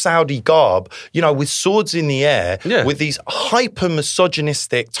traditional Saudi garb, with swords in the air, with these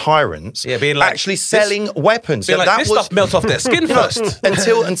hyper-misogynistic tyrants being actually selling weapons. This stuff melts off their skin first.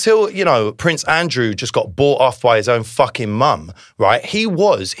 Until Prince Andrew just got bought off by his own fucking mum, right?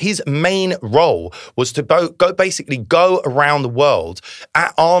 His main role was to go around the world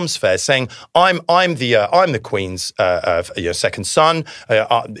at arms fairs saying, I'm the Queen's second son.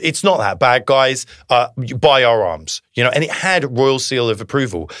 It's not that bad, guys. You buy our arms, and it had royal seal of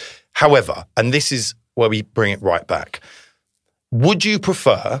approval. However, and this is where we bring it right back. Would you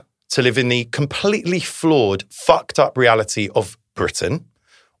prefer to live in the completely flawed, fucked up reality of Britain,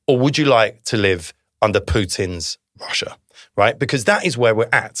 or would you like to live under Putin's Russia? Right, because that is where we're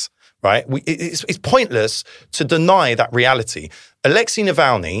at. Right, it's pointless to deny that reality. Alexei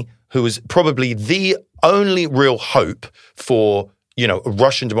Navalny, who is probably the only real hope for,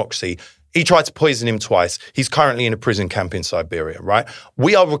 Russian democracy, he tried to poison him twice. He's currently in a prison camp in Siberia, right?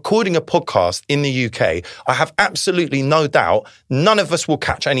 We are recording a podcast in the UK. I have absolutely no doubt none of us will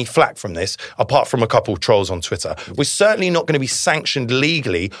catch any flack from this, apart from a couple of trolls on Twitter. We're certainly not going to be sanctioned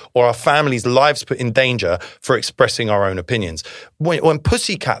legally or our families' lives put in danger for expressing our own opinions. When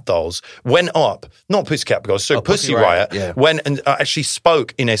Pussycat Dolls went up, not Pussycat Dolls, so Pussy Riot, went and actually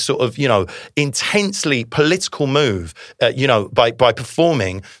spoke in a sort of, intensely political move, by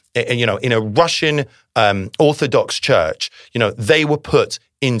performing in a Russian Orthodox church, they were put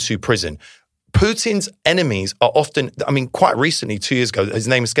into prison. Putin's enemies are often, quite recently, 2 years ago, his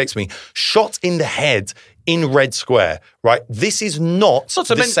name escapes me, shot in the head in Red Square, right? This is not the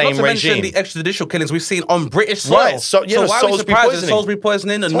same regime. Not to mention the extrajudicial killings we've seen on British soil. Right, so why are we surprised at Salisbury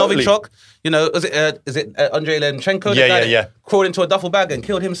poisoning and Novichok? Is it Andrei Lenchenko? That crawled into a duffel bag and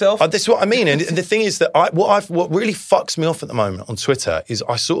killed himself? This is what I mean. And the thing is that what really fucks me off at the moment on Twitter is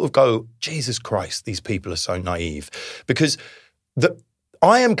I sort of go, Jesus Christ, these people are so naive. Because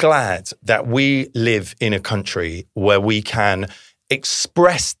I am glad that we live in a country where we can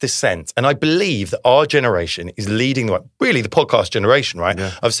expressed dissent. And I believe that our generation is leading the way, really the podcast generation, right?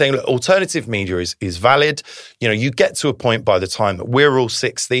 Yeah. Of saying, look, alternative media is valid. You know, you get to a point by the time that we're all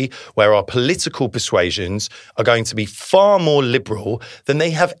 60 where our political persuasions are going to be far more liberal than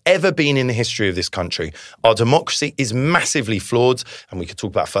they have ever been in the history of this country. Our democracy is massively flawed, and we could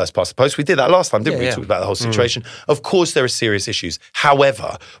talk about first past the post. We did that last time, didn't we? We talked about the whole situation. Of course, there are serious issues.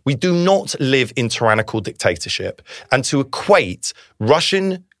 However, we do not live in tyrannical dictatorship. And to equate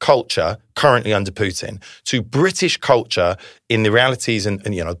Russian culture currently under Putin to British culture in the realities and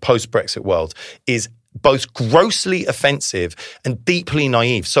you know, post-Brexit world is both grossly offensive and deeply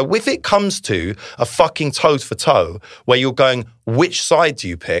naive. So if it comes to a fucking toe for toe where you're going, which side do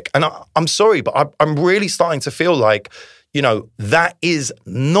you pick? And I'm sorry, but I'm really starting to feel like, you know, that is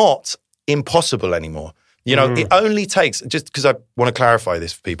not impossible anymore. You know, it only takes, just because I want to clarify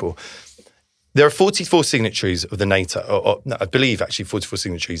this for people, there are 44 signatories of the NATO, or no, I believe actually 44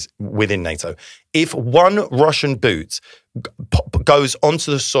 signatories within NATO. If one Russian boot goes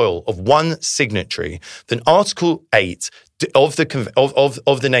onto the soil of one signatory, then Article 8 of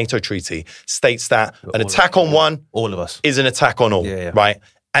the NATO treaty states that an attack on one all of us is an attack on all, right?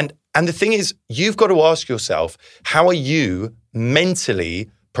 And the thing is, you've got to ask yourself, how are you mentally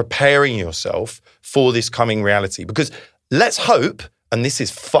preparing yourself for this coming reality? Because let's hope, and this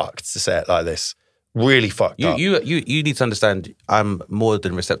is fucked to say it like this, really fucked up. You need to understand, I'm more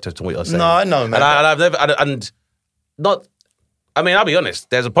than receptive to what you're saying. No, I know, man. And I've never, and not, I mean, I'll be honest,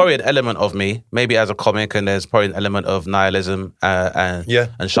 there's probably an element of me, maybe as a comic, and there's probably an element of nihilism and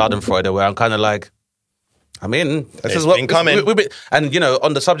Schadenfreude where I'm kind of like, I mean, this is what been coming. And, you know,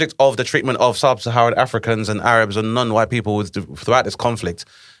 on the subject of the treatment of sub-Saharan Africans and Arabs and non-white people throughout this conflict,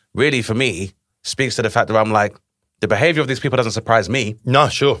 really, for me, speaks to the fact that I'm like, the behavior of these people doesn't surprise me. No,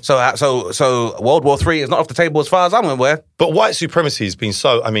 sure. So World War III is not off the table as far as I'm aware. But white supremacy has been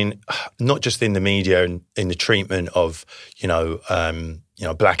so, I mean, not just in the media and in the treatment of,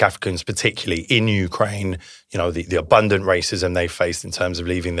 Black Africans, particularly in Ukraine, you know, the abundant racism they faced in terms of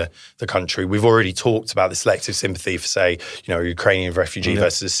leaving the country. We've already talked about the selective sympathy for, say, you know, a Ukrainian refugee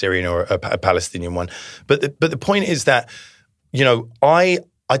versus a Syrian or a Palestinian one. But the point is that, you know, I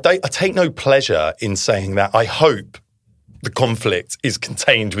take no pleasure in saying that I hope the conflict is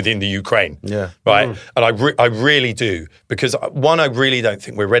contained within the Ukraine. Yeah. Right? And I really do. Because, one, I really don't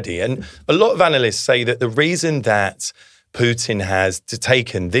think we're ready. And a lot of analysts say that the reason that Putin has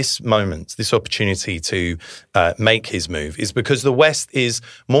taken this moment, this opportunity to make his move is because the West is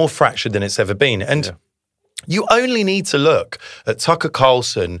more fractured than it's ever been. And you only need to look at Tucker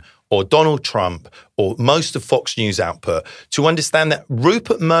Carlson or Donald Trump or most of Fox News output to understand that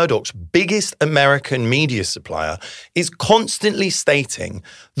Rupert Murdoch's biggest American media supplier is constantly stating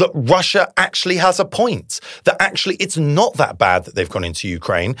that Russia actually has a point, that actually it's not that bad that they've gone into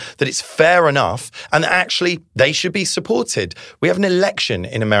Ukraine, that it's fair enough, and that actually they should be supported. We have an election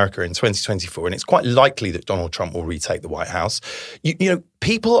in America in 2024, and it's quite likely that Donald Trump will retake the White House. You know,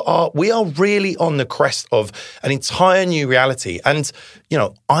 we are really on the crest of an entire new reality. And, you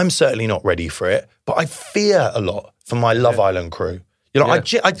know, I'm certainly not ready for it, but I fear a lot for my Love Island crew. You know, I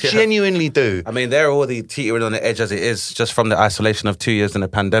genuinely do. I mean, they're already teetering on the edge as it is, just from the isolation of 2 years in a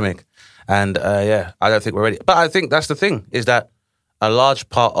pandemic. And I don't think we're ready. But I think that's the thing, is that a large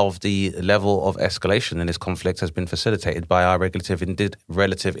part of the level of escalation in this conflict has been facilitated by our relative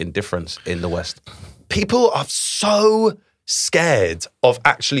indifference in the West. People are so scared of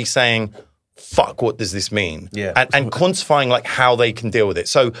actually saying, fuck, what does this mean? Yeah. And quantifying like how they can deal with it.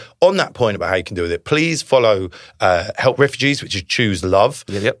 So on that point about how you can deal with it, please follow Help Refugees, which is Choose Love.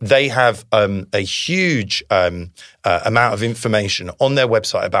 Yep. They have a huge amount of information on their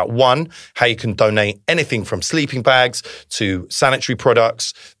website about, one, how you can donate anything from sleeping bags to sanitary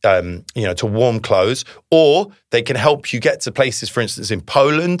products, to warm clothes, or they can help you get to places, for instance, in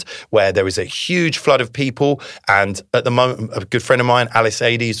Poland, where there is a huge flood of people. And at the moment, a good friend of mine, Alice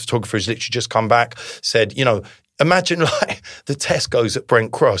Ady, photographer, has literally just come back, said, you know, imagine like the Tesco's at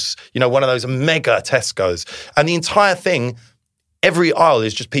Brent Cross, you know, one of those mega Tesco's. And the entire thing, every aisle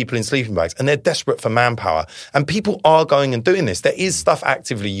is just people in sleeping bags, and they're desperate for manpower. And people are going and doing this. There is stuff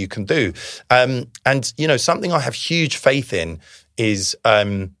actively you can do. And, you know, something I have huge faith in is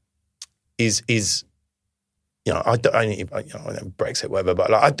you know, Brexit, whatever,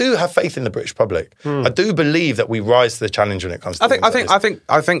 but like, I do have faith in the British public. I do believe that we rise to the challenge when it comes to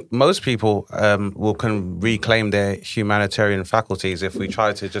I think most people can reclaim their humanitarian faculties if we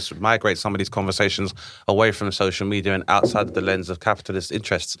try to just migrate some of these conversations away from social media and outside of the lens of capitalist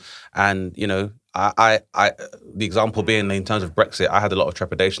interests. And, you know, the example being in terms of Brexit, I had a lot of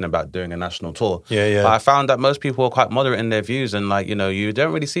trepidation about doing a national tour. Yeah. But I found that most people are quite moderate in their views, and you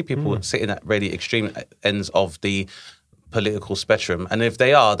don't really see people sitting at really extreme ends of the political spectrum. And if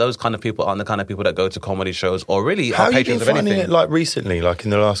they are, those kind of people aren't the kind of people that go to comedy shows or really are patrons of anything. How have you been finding it recently, in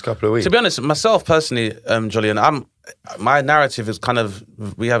the last couple of weeks? To be honest, myself personally, Julian, my narrative is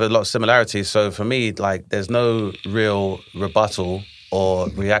we have a lot of similarities. So for me, there's no real rebuttal or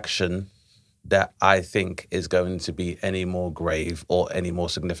reaction that I think is going to be any more grave or any more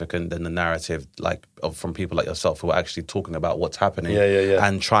significant than the narrative from people like yourself who are actually talking about what's happening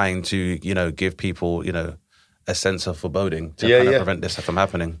and trying to, give people, a sense of foreboding to prevent this from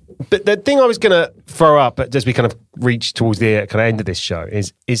happening. But the thing I was going to throw up as we kind of reach towards the kind of end of this show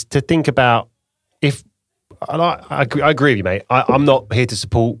is to think about if, and I agree with you, mate, I'm not here to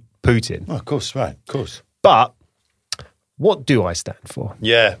support Putin. Oh, of course, right, of course. But what do I stand for?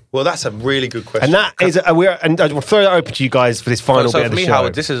 Yeah, well, that's a really good question. And that is, and I'll throw that open to you guys for this final bit of the show.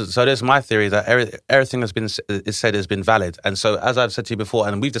 Howard, this is my theory that everything that's been said has been valid. And so, as I've said to you before,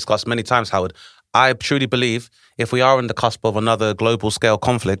 and we've discussed many times, Howard, I truly believe if we are on the cusp of another global scale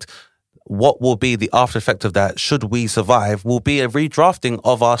conflict, what will be the after effect of that, should we survive, will be a redrafting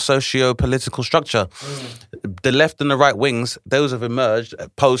of our socio-political structure. The left and the right wings, those have emerged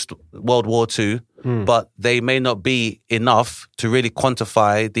post-World War II, but they may not be enough to really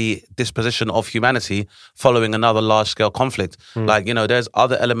quantify the disposition of humanity following another large-scale conflict. There's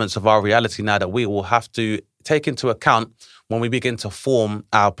other elements of our reality now that we will have to take into account when we begin to form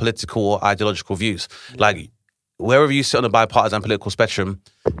our political or ideological views. Wherever you sit on the bipartisan political spectrum,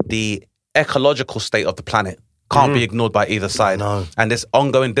 the ecological state of the planet can't be ignored by either side. No. And this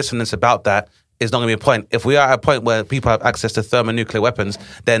ongoing dissonance about that is not going to be a point. If we are at a point where people have access to thermonuclear weapons,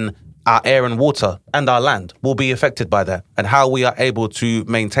 then our air and water and our land will be affected by that. And how we are able to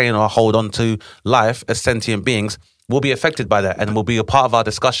maintain or hold on to life as sentient beings will be affected by that and will be a part of our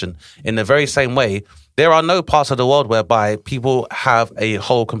discussion. In the very same way, there are no parts of the world whereby people have a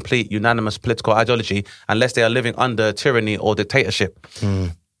whole, complete, unanimous political ideology unless they are living under tyranny or dictatorship.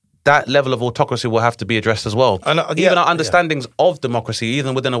 That level of autocracy will have to be addressed as well. Even our understandings of democracy,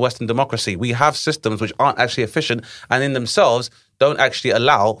 even within a Western democracy, we have systems which aren't actually efficient and in themselves don't actually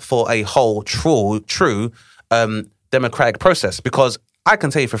allow for a whole true democratic process. Because I can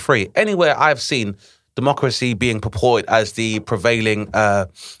tell you for free, anywhere I've seen democracy being purported as the prevailing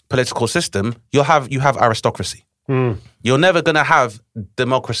political system, you have aristocracy. You're never going to have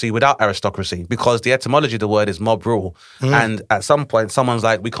democracy without aristocracy because the etymology of the word is mob rule. And at some point, someone's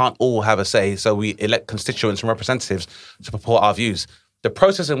like, we can't all have a say, so we elect constituents and representatives to purport our views. The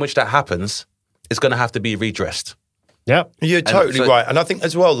process in which that happens is going to have to be redressed. Yeah, you're totally right. And I think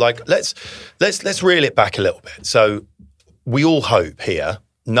as well, let's reel it back a little bit. So we all hope here.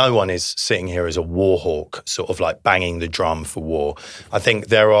 No one is sitting here as a war hawk, sort of banging the drum for war. I think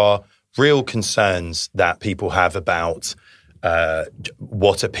there are real concerns that people have about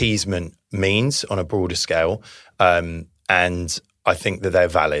what appeasement means on a broader scale. And I think that they're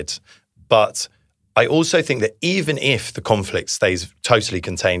valid. But I also think that even if the conflict stays totally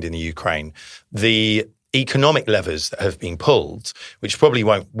contained in the Ukraine, the economic levers that have been pulled, which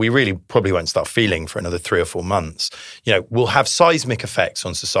we really probably won't start feeling for another 3 or 4 months, will have seismic effects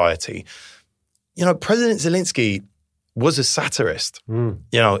on society. President Zelensky was a satirist.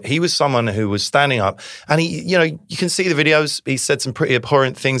 He was someone who was standing up and you can see the videos. He said some pretty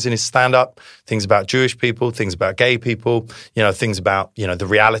abhorrent things in his stand-up, things about Jewish people, things about gay people, things about, the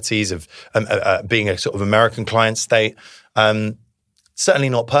realities of being a sort of American client state. Certainly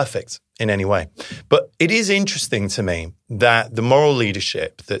not perfect in any way. But it is interesting to me that the moral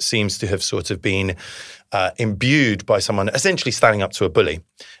leadership that seems to have sort of been imbued by someone essentially standing up to a bully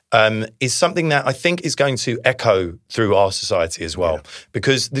is something that I think is going to echo through our society as well.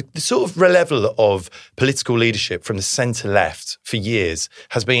 Because the sort of level of political leadership from the centre-left for years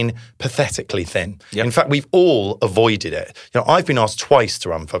has been pathetically thin. Yep. In fact, we've all avoided it. I've been asked twice to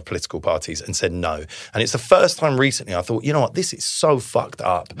run for political parties and said no. And it's the first time recently I thought, this is so fucked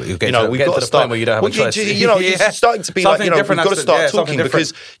up. We've got to start where you don't have a choice. It's starting to be something we've got to start talking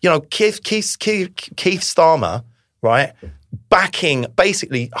because, Keith Starmer, right,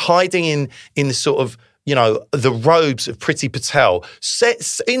 basically hiding in the sort of, the robes of Priti Patel,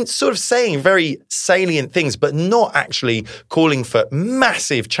 sort of saying very salient things, but not actually calling for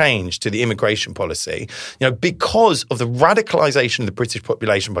massive change to the immigration policy, because of the radicalisation of the British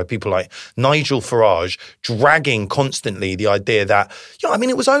population by people like Nigel Farage, dragging constantly the idea that,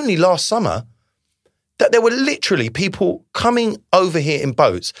 it was only last summer that there were literally people coming over here in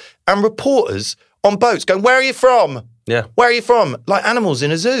boats and reporters on boats going, where are you from? Yeah. Where are you from? Like animals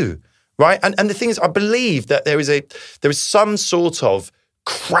in a zoo, right? And the thing is, I believe that there is some sort of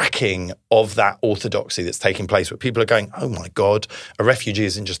cracking of that orthodoxy that's taking place where people are going, oh my God, a refugee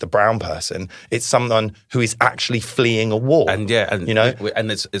isn't just a brown person. It's someone who is actually fleeing a war. And yeah, and you know,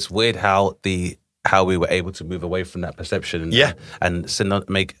 and it's weird how we were able to move away from that perception. And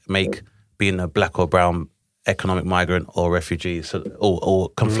make being a black or brown economic migrant or refugee, or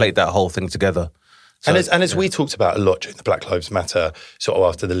conflate that whole thing together. So, and as we talked about a lot during the Black Lives Matter, sort of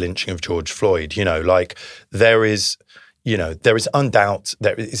after the lynching of George Floyd, you know, like it's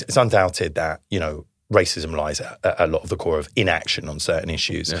undoubted that, you know, racism lies at a lot of the core of inaction on certain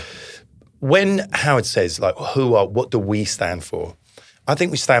issues. Yeah. When Howard says, like, what do we stand for? I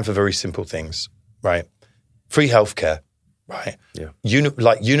think we stand for very simple things, right? Free healthcare, right? Yeah.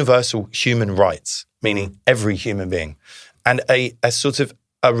 Universal human rights, meaning every human being. And a sort of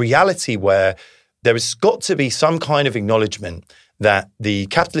a reality where there has got to be some kind of acknowledgement that the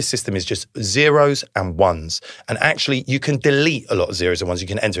capitalist system is just zeros and ones. And actually, you can delete a lot of zeros and ones. You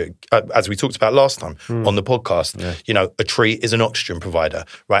can enter it, as we talked about last time on the podcast. Yeah. You know, a tree is an oxygen provider,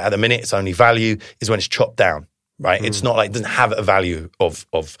 right? At the minute, its only value is when it's chopped down, right? It's not like it doesn't have a value of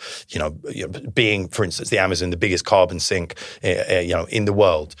being, for instance, the Amazon, the biggest carbon sink, in the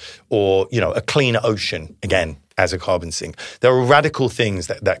world, or, you know, a cleaner ocean, again, as a carbon sink. There are radical things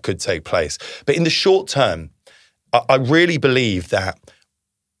that could take place. But in the short term, I really believe that,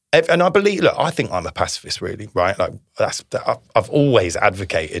 and I think I'm a pacifist, really, right? Like I've always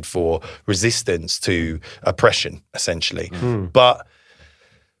advocated for resistance to oppression, essentially. But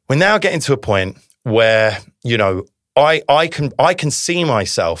we're now getting to a point where, you know, I can see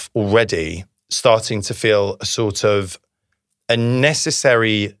myself already starting to feel a sort of a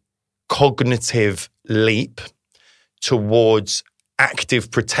necessary cognitive leap towards active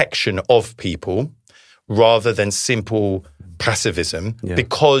protection of people rather than simple passivism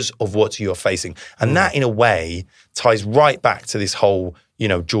because of what you're facing. And that, in a way, ties right back to this whole, you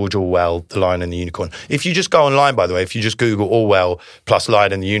know, George Orwell, The Lion and the Unicorn. If you just go online, by the way, if you just Google Orwell plus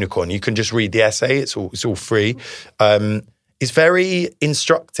Lion and the Unicorn, you can just read the essay. It's all free. It's very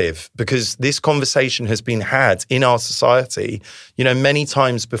instructive because this conversation has been had in our society, you know, many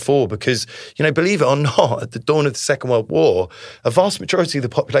times before because, you know, believe it or not, at the dawn of the Second World War, a vast majority of the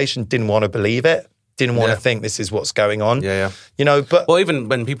population didn't want to believe it. Didn't want to think this is what's going on. Yeah. You know, but... Well, even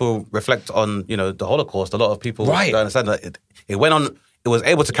when people reflect on, you know, the Holocaust, a lot of people don't understand that it went on... It was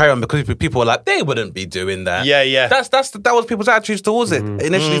able to carry on because people were like, they wouldn't be doing that. Yeah. That was people's attitudes towards it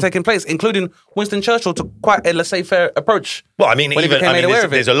initially taking place, including Winston Churchill took quite a laissez-faire approach. Well, I mean,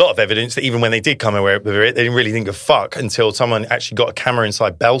 there's a lot of evidence that even when they did come aware of it, they didn't really think of fuck until someone actually got a camera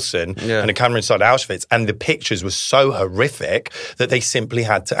inside Belsen and a camera inside Auschwitz, and the pictures were so horrific that they simply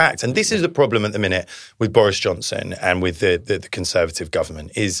had to act. And this is the problem at the minute with Boris Johnson and with the Conservative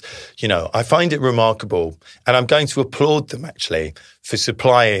government is, you know, I find it remarkable, and I'm going to applaud them actually for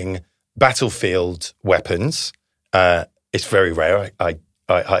supplying battlefield weapons. It's very rare. I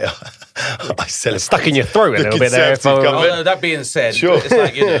celebrate. Stuck in your throat a little bit there. That being said, it's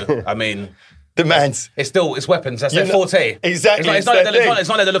like, you know, I mean... The man's... It's weapons. That's their forte. Exactly. It's not like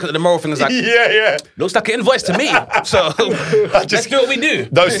they're looking at the moral things like... Yeah. Looks like an invoice to me. So let's do what we do.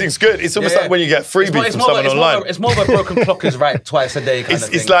 Those things good. It's almost like when you get freebies from someone online. It's more of a broken clock is right twice a day kind of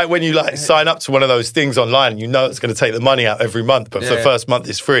thing. It's like when you sign up to one of those things online, you know it's going to take the money out every month, but for the first month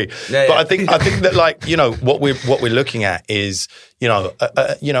it's free. But I think that, like, you know, what we're looking at is, you know,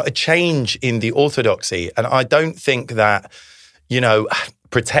 a change in the orthodoxy. And I don't think that, you know,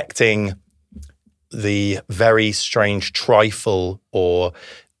 protecting the very strange trifle or,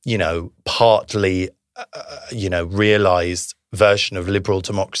 you know, partly, realized version of liberal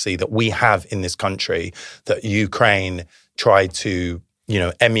democracy that we have in this country that Ukraine tried to, you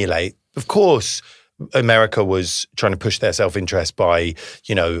know, emulate. Of course, America was trying to push their self-interest by,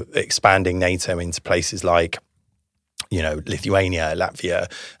 you know, expanding NATO into places like, you know, Lithuania,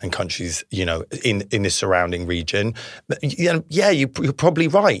 Latvia, and countries, you know, in the surrounding region. You're probably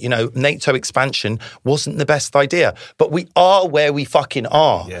right. You know, NATO expansion wasn't the best idea, but we are where we fucking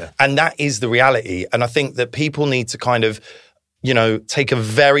are. Yeah. And that is the reality. And I think that people need to kind of, you know, take a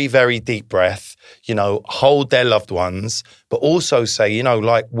very, very deep breath, you know, hold their loved ones, but also say, you know,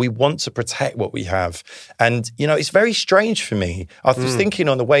 like, we want to protect what we have. And, you know, it's very strange for me. I was thinking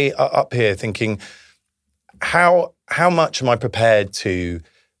on the way up here, thinking, how much am I prepared to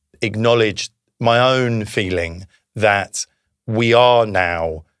acknowledge my own feeling that we are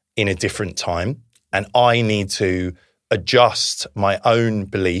now in a different time and I need to adjust my own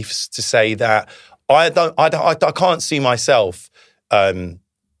beliefs to say that I can't see myself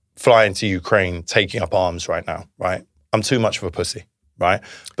flying to Ukraine, taking up arms right now, right? I'm too much of a pussy, right?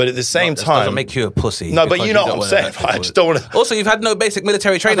 But at the same That time, doesn't make you a pussy. No, but because you know don't what I'm wanna saying. hurt Right? I people. just don't want to. Also, you've had no basic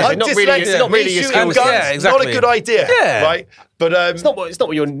military training. I'm not really- it's not really your shooting skills. guns. Yeah, exactly. Not a good idea. Yeah. Right. But It's not what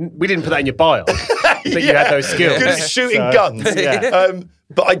we didn't put that in your bio. That you had those skills. Good at shooting So, guns. yeah.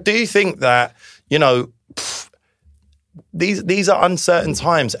 But I do think that, these are uncertain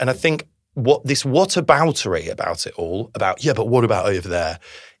times, and I think whataboutery about it all, but what about over there?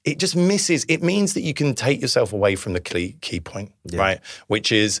 It just misses. It means that you can take yourself away from the key point, right?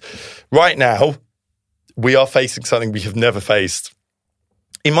 Which is, right now, we are facing something we have never faced.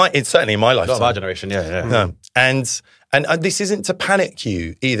 It's certainly in my lifetime. Not of our generation, yeah. No. And this isn't to panic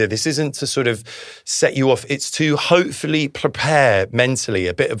you either. This isn't to sort of set you off. It's to hopefully prepare mentally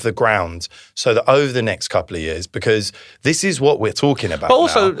a bit of the ground so that over the next couple of years, because this is what we're talking about. But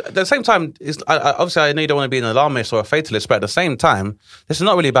also, now. at the same time, obviously I know you don't want to be an alarmist or a fatalist, but at the same time, this is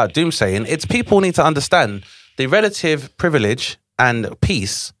not really about doomsaying. It's people need to understand the relative privilege and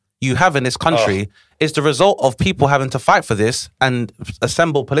peace you have in this country is the result of people having to fight for this and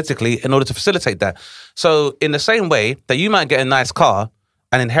assemble politically in order to facilitate that. So in the same way that you might get a nice car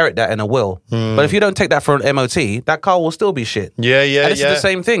and inherit that in a will, but if you don't take that for an MOT, that car will still be shit. Yeah. And this is the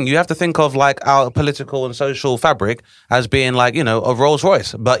same thing. You have to think of like our political and social fabric as being like, a Rolls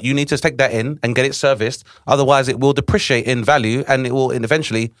Royce, but you need to take that in and get it serviced. Otherwise it will depreciate in value and it will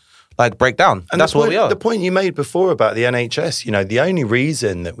eventually break down. And that's what we are. The point you made before about the NHS, the only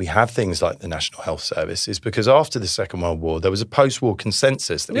reason that we have things like the National Health Service is because after the Second World War, there was a post-war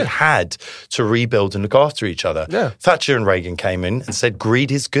consensus that we had to rebuild and look after each other. Yeah. Thatcher and Reagan came in and said,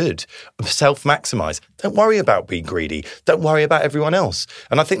 greed is good. Self-maximize. Don't worry about being greedy. Don't worry about everyone else.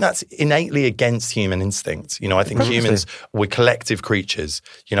 And I think that's innately against human instinct. I think humans, we're collective creatures.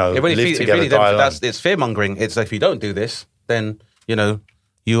 Live together, die alone. It's fear-mongering. It's like, if you don't do this, then,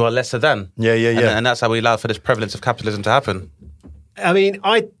 you are lesser than. Yeah. And that's how we allow for this prevalence of capitalism to happen. I mean,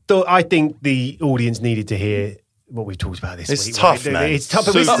 I think the audience needed to hear what we've talked about this week. It's tough, right? man. It's tough,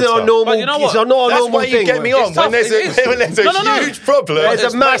 but this Super is our tough. normal. But you know what? It's not a That's normal why thing. you get me on It's tough. when there's a huge problem.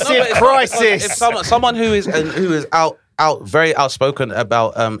 There's a massive crisis. If someone who is out very outspoken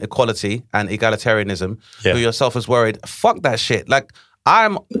about equality and egalitarianism, who yourself is worried, fuck that shit.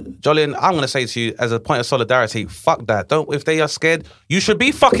 Jolyon, I'm going to say to you as a point of solidarity, fuck that. If they are scared, you should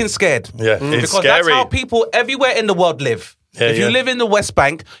be fucking scared. Yeah, it's because scary. that's how people everywhere in the world live. If you live in the West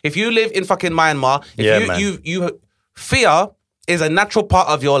Bank, if you live in fucking Myanmar, you fear is a natural part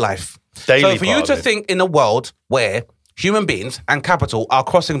of your life. Daily so for you part to of it. think in a world where human beings and capital are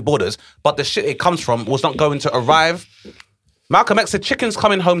crossing borders, but the shit it comes from was not going to arrive. Malcolm X said chicken's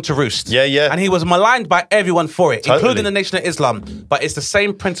coming home to roost. Yeah. And he was maligned by everyone for it, Totally. including the Nation of Islam. But it's the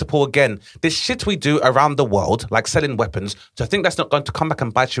same principle again. This shit we do around the world, like selling weapons, to think that's not going to come back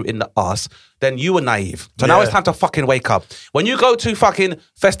and bite you in the ass, then you were naive. So now it's time to fucking wake up. When you go to fucking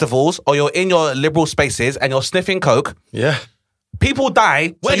festivals or you're in your liberal spaces and you're sniffing coke, people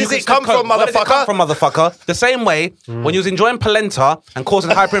die. Where so does you it can come sniff from, coke. Where does it come motherfucker? from, motherfucker? The same way, when you was enjoying polenta and causing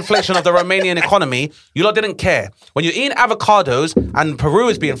hyperinflation of the Romanian economy, you lot didn't care. When you're eating avocados and Peru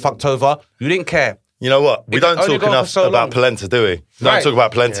is being fucked over, you didn't care. You know what? We It don't can only talk go for enough so about long. polenta, do we? We don't Right. talk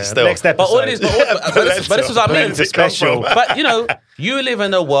about polenta still. Next episode. But all it is, but this is what I mean. Polenta special. But you live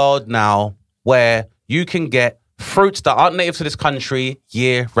in a world now where you can get fruits that aren't native to this country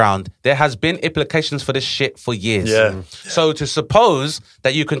year round. There has been implications for this shit for years. Yeah. So to suppose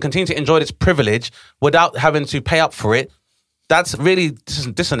that you can continue to enjoy this privilege without having to pay up for it, that's really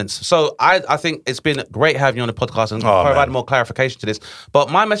dissonance. So I think it's been great having you on the podcast and providing more clarification to this.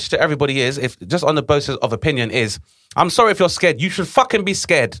 But my message to everybody is, if just on the basis of opinion is, I'm sorry if you're scared. You should fucking be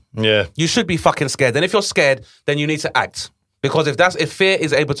scared. Yeah. You should be fucking scared. And if you're scared, then you need to act. Because if fear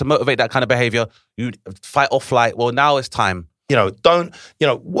is able to motivate that kind of behavior, you fight or flight. Well, now it's time.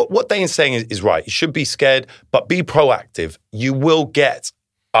 What Dane's saying is right. You should be scared, but be proactive. You will get,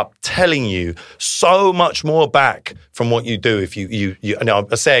 I'm telling you, so much more back from what you do if you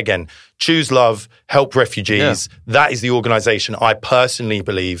I'll say again, Choose Love, help refugees. Yeah. That is the organisation I personally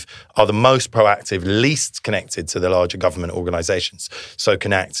believe are the most proactive, least connected to the larger government organisations. So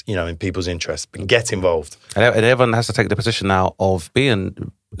can act, in people's interests, but get involved. And everyone has to take the position now of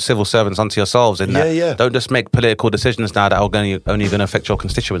being civil servants unto yourselves. In that, don't just make political decisions now that are only going to affect your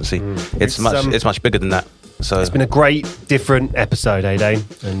constituency. It's much bigger than that. So it's been a great, different episode, Dane?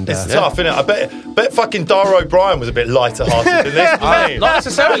 And it's tough, isn't it? I bet fucking Dara O'Brien was a bit lighter-hearted than this, wasn't he? Not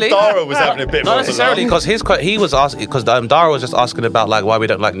necessarily. Dara was having a bit more. Not necessarily, because he was asking, because Dara was just asking about like why we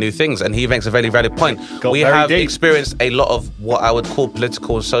don't like new things, and he makes a very valid point. We have experienced a lot of what I would call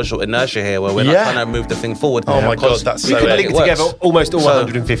political and social inertia here, where we're not trying to move the thing forward. Oh my God, that's so. We could link together almost all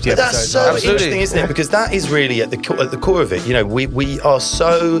 150 episodes. That's so interesting, isn't it? Because that is really at the core of it. You know, we are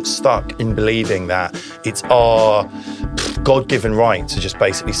so stuck in believing that it's our God-given right to just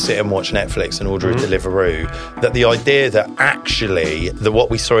basically sit and watch Netflix and order a Deliveroo, that the idea that actually that what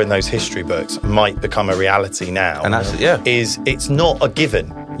we saw in those history books might become a reality now, and that's, it's not a given.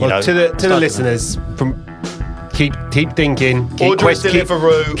 You know, to the listeners, from keep thinking, keep questioning, and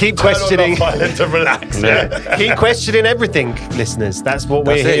relax. Keep questioning everything, listeners. That's what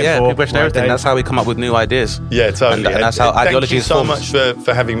we're here for. Keep questioning everything. That's how we come up with new ideas. Yeah, totally. And that's how ideology is formed. Thank you so much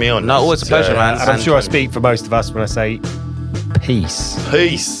for having me on. No, always a pleasure, man. And I'm sure I speak for most of us when I say peace.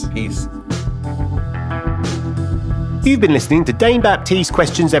 Peace. You've been listening to Dane Baptiste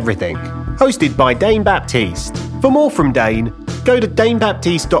Questions Everything, hosted by Dane Baptiste. For more from Dane, go to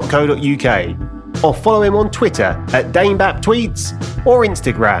danebaptiste.co.uk or follow him on Twitter at DaneBapTweets or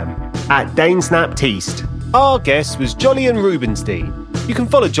Instagram at DaneSnapTeast. Our guest was Jolyon Rubinstein. You can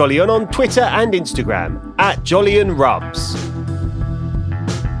follow Jolyon on Twitter and Instagram at JolyonRubs.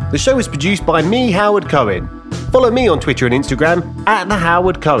 The show is produced by me, Howard Cohen. Follow me on Twitter and Instagram at The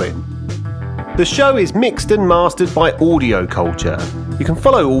Howard Cohen. The show is mixed and mastered by Audio Culture. You can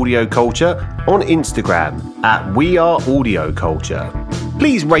follow Audio Culture on Instagram at WeAreAudioCulture.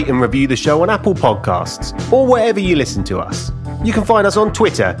 Please rate and review the show on Apple Podcasts or wherever you listen to us. You can find us on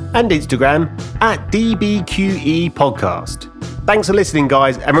Twitter and Instagram at DBQE Podcast. Thanks for listening,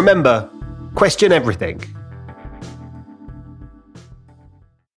 guys, and remember, question everything.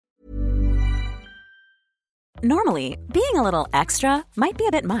 Normally, being a little extra might be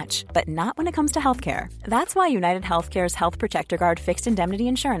a bit much, but not when it comes to healthcare. That's why United Healthcare's Health Protector Guard fixed indemnity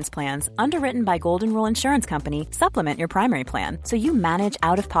insurance plans, underwritten by Golden Rule Insurance Company, supplement your primary plan so you manage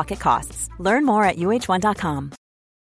out-of-pocket costs. Learn more at UH1.com.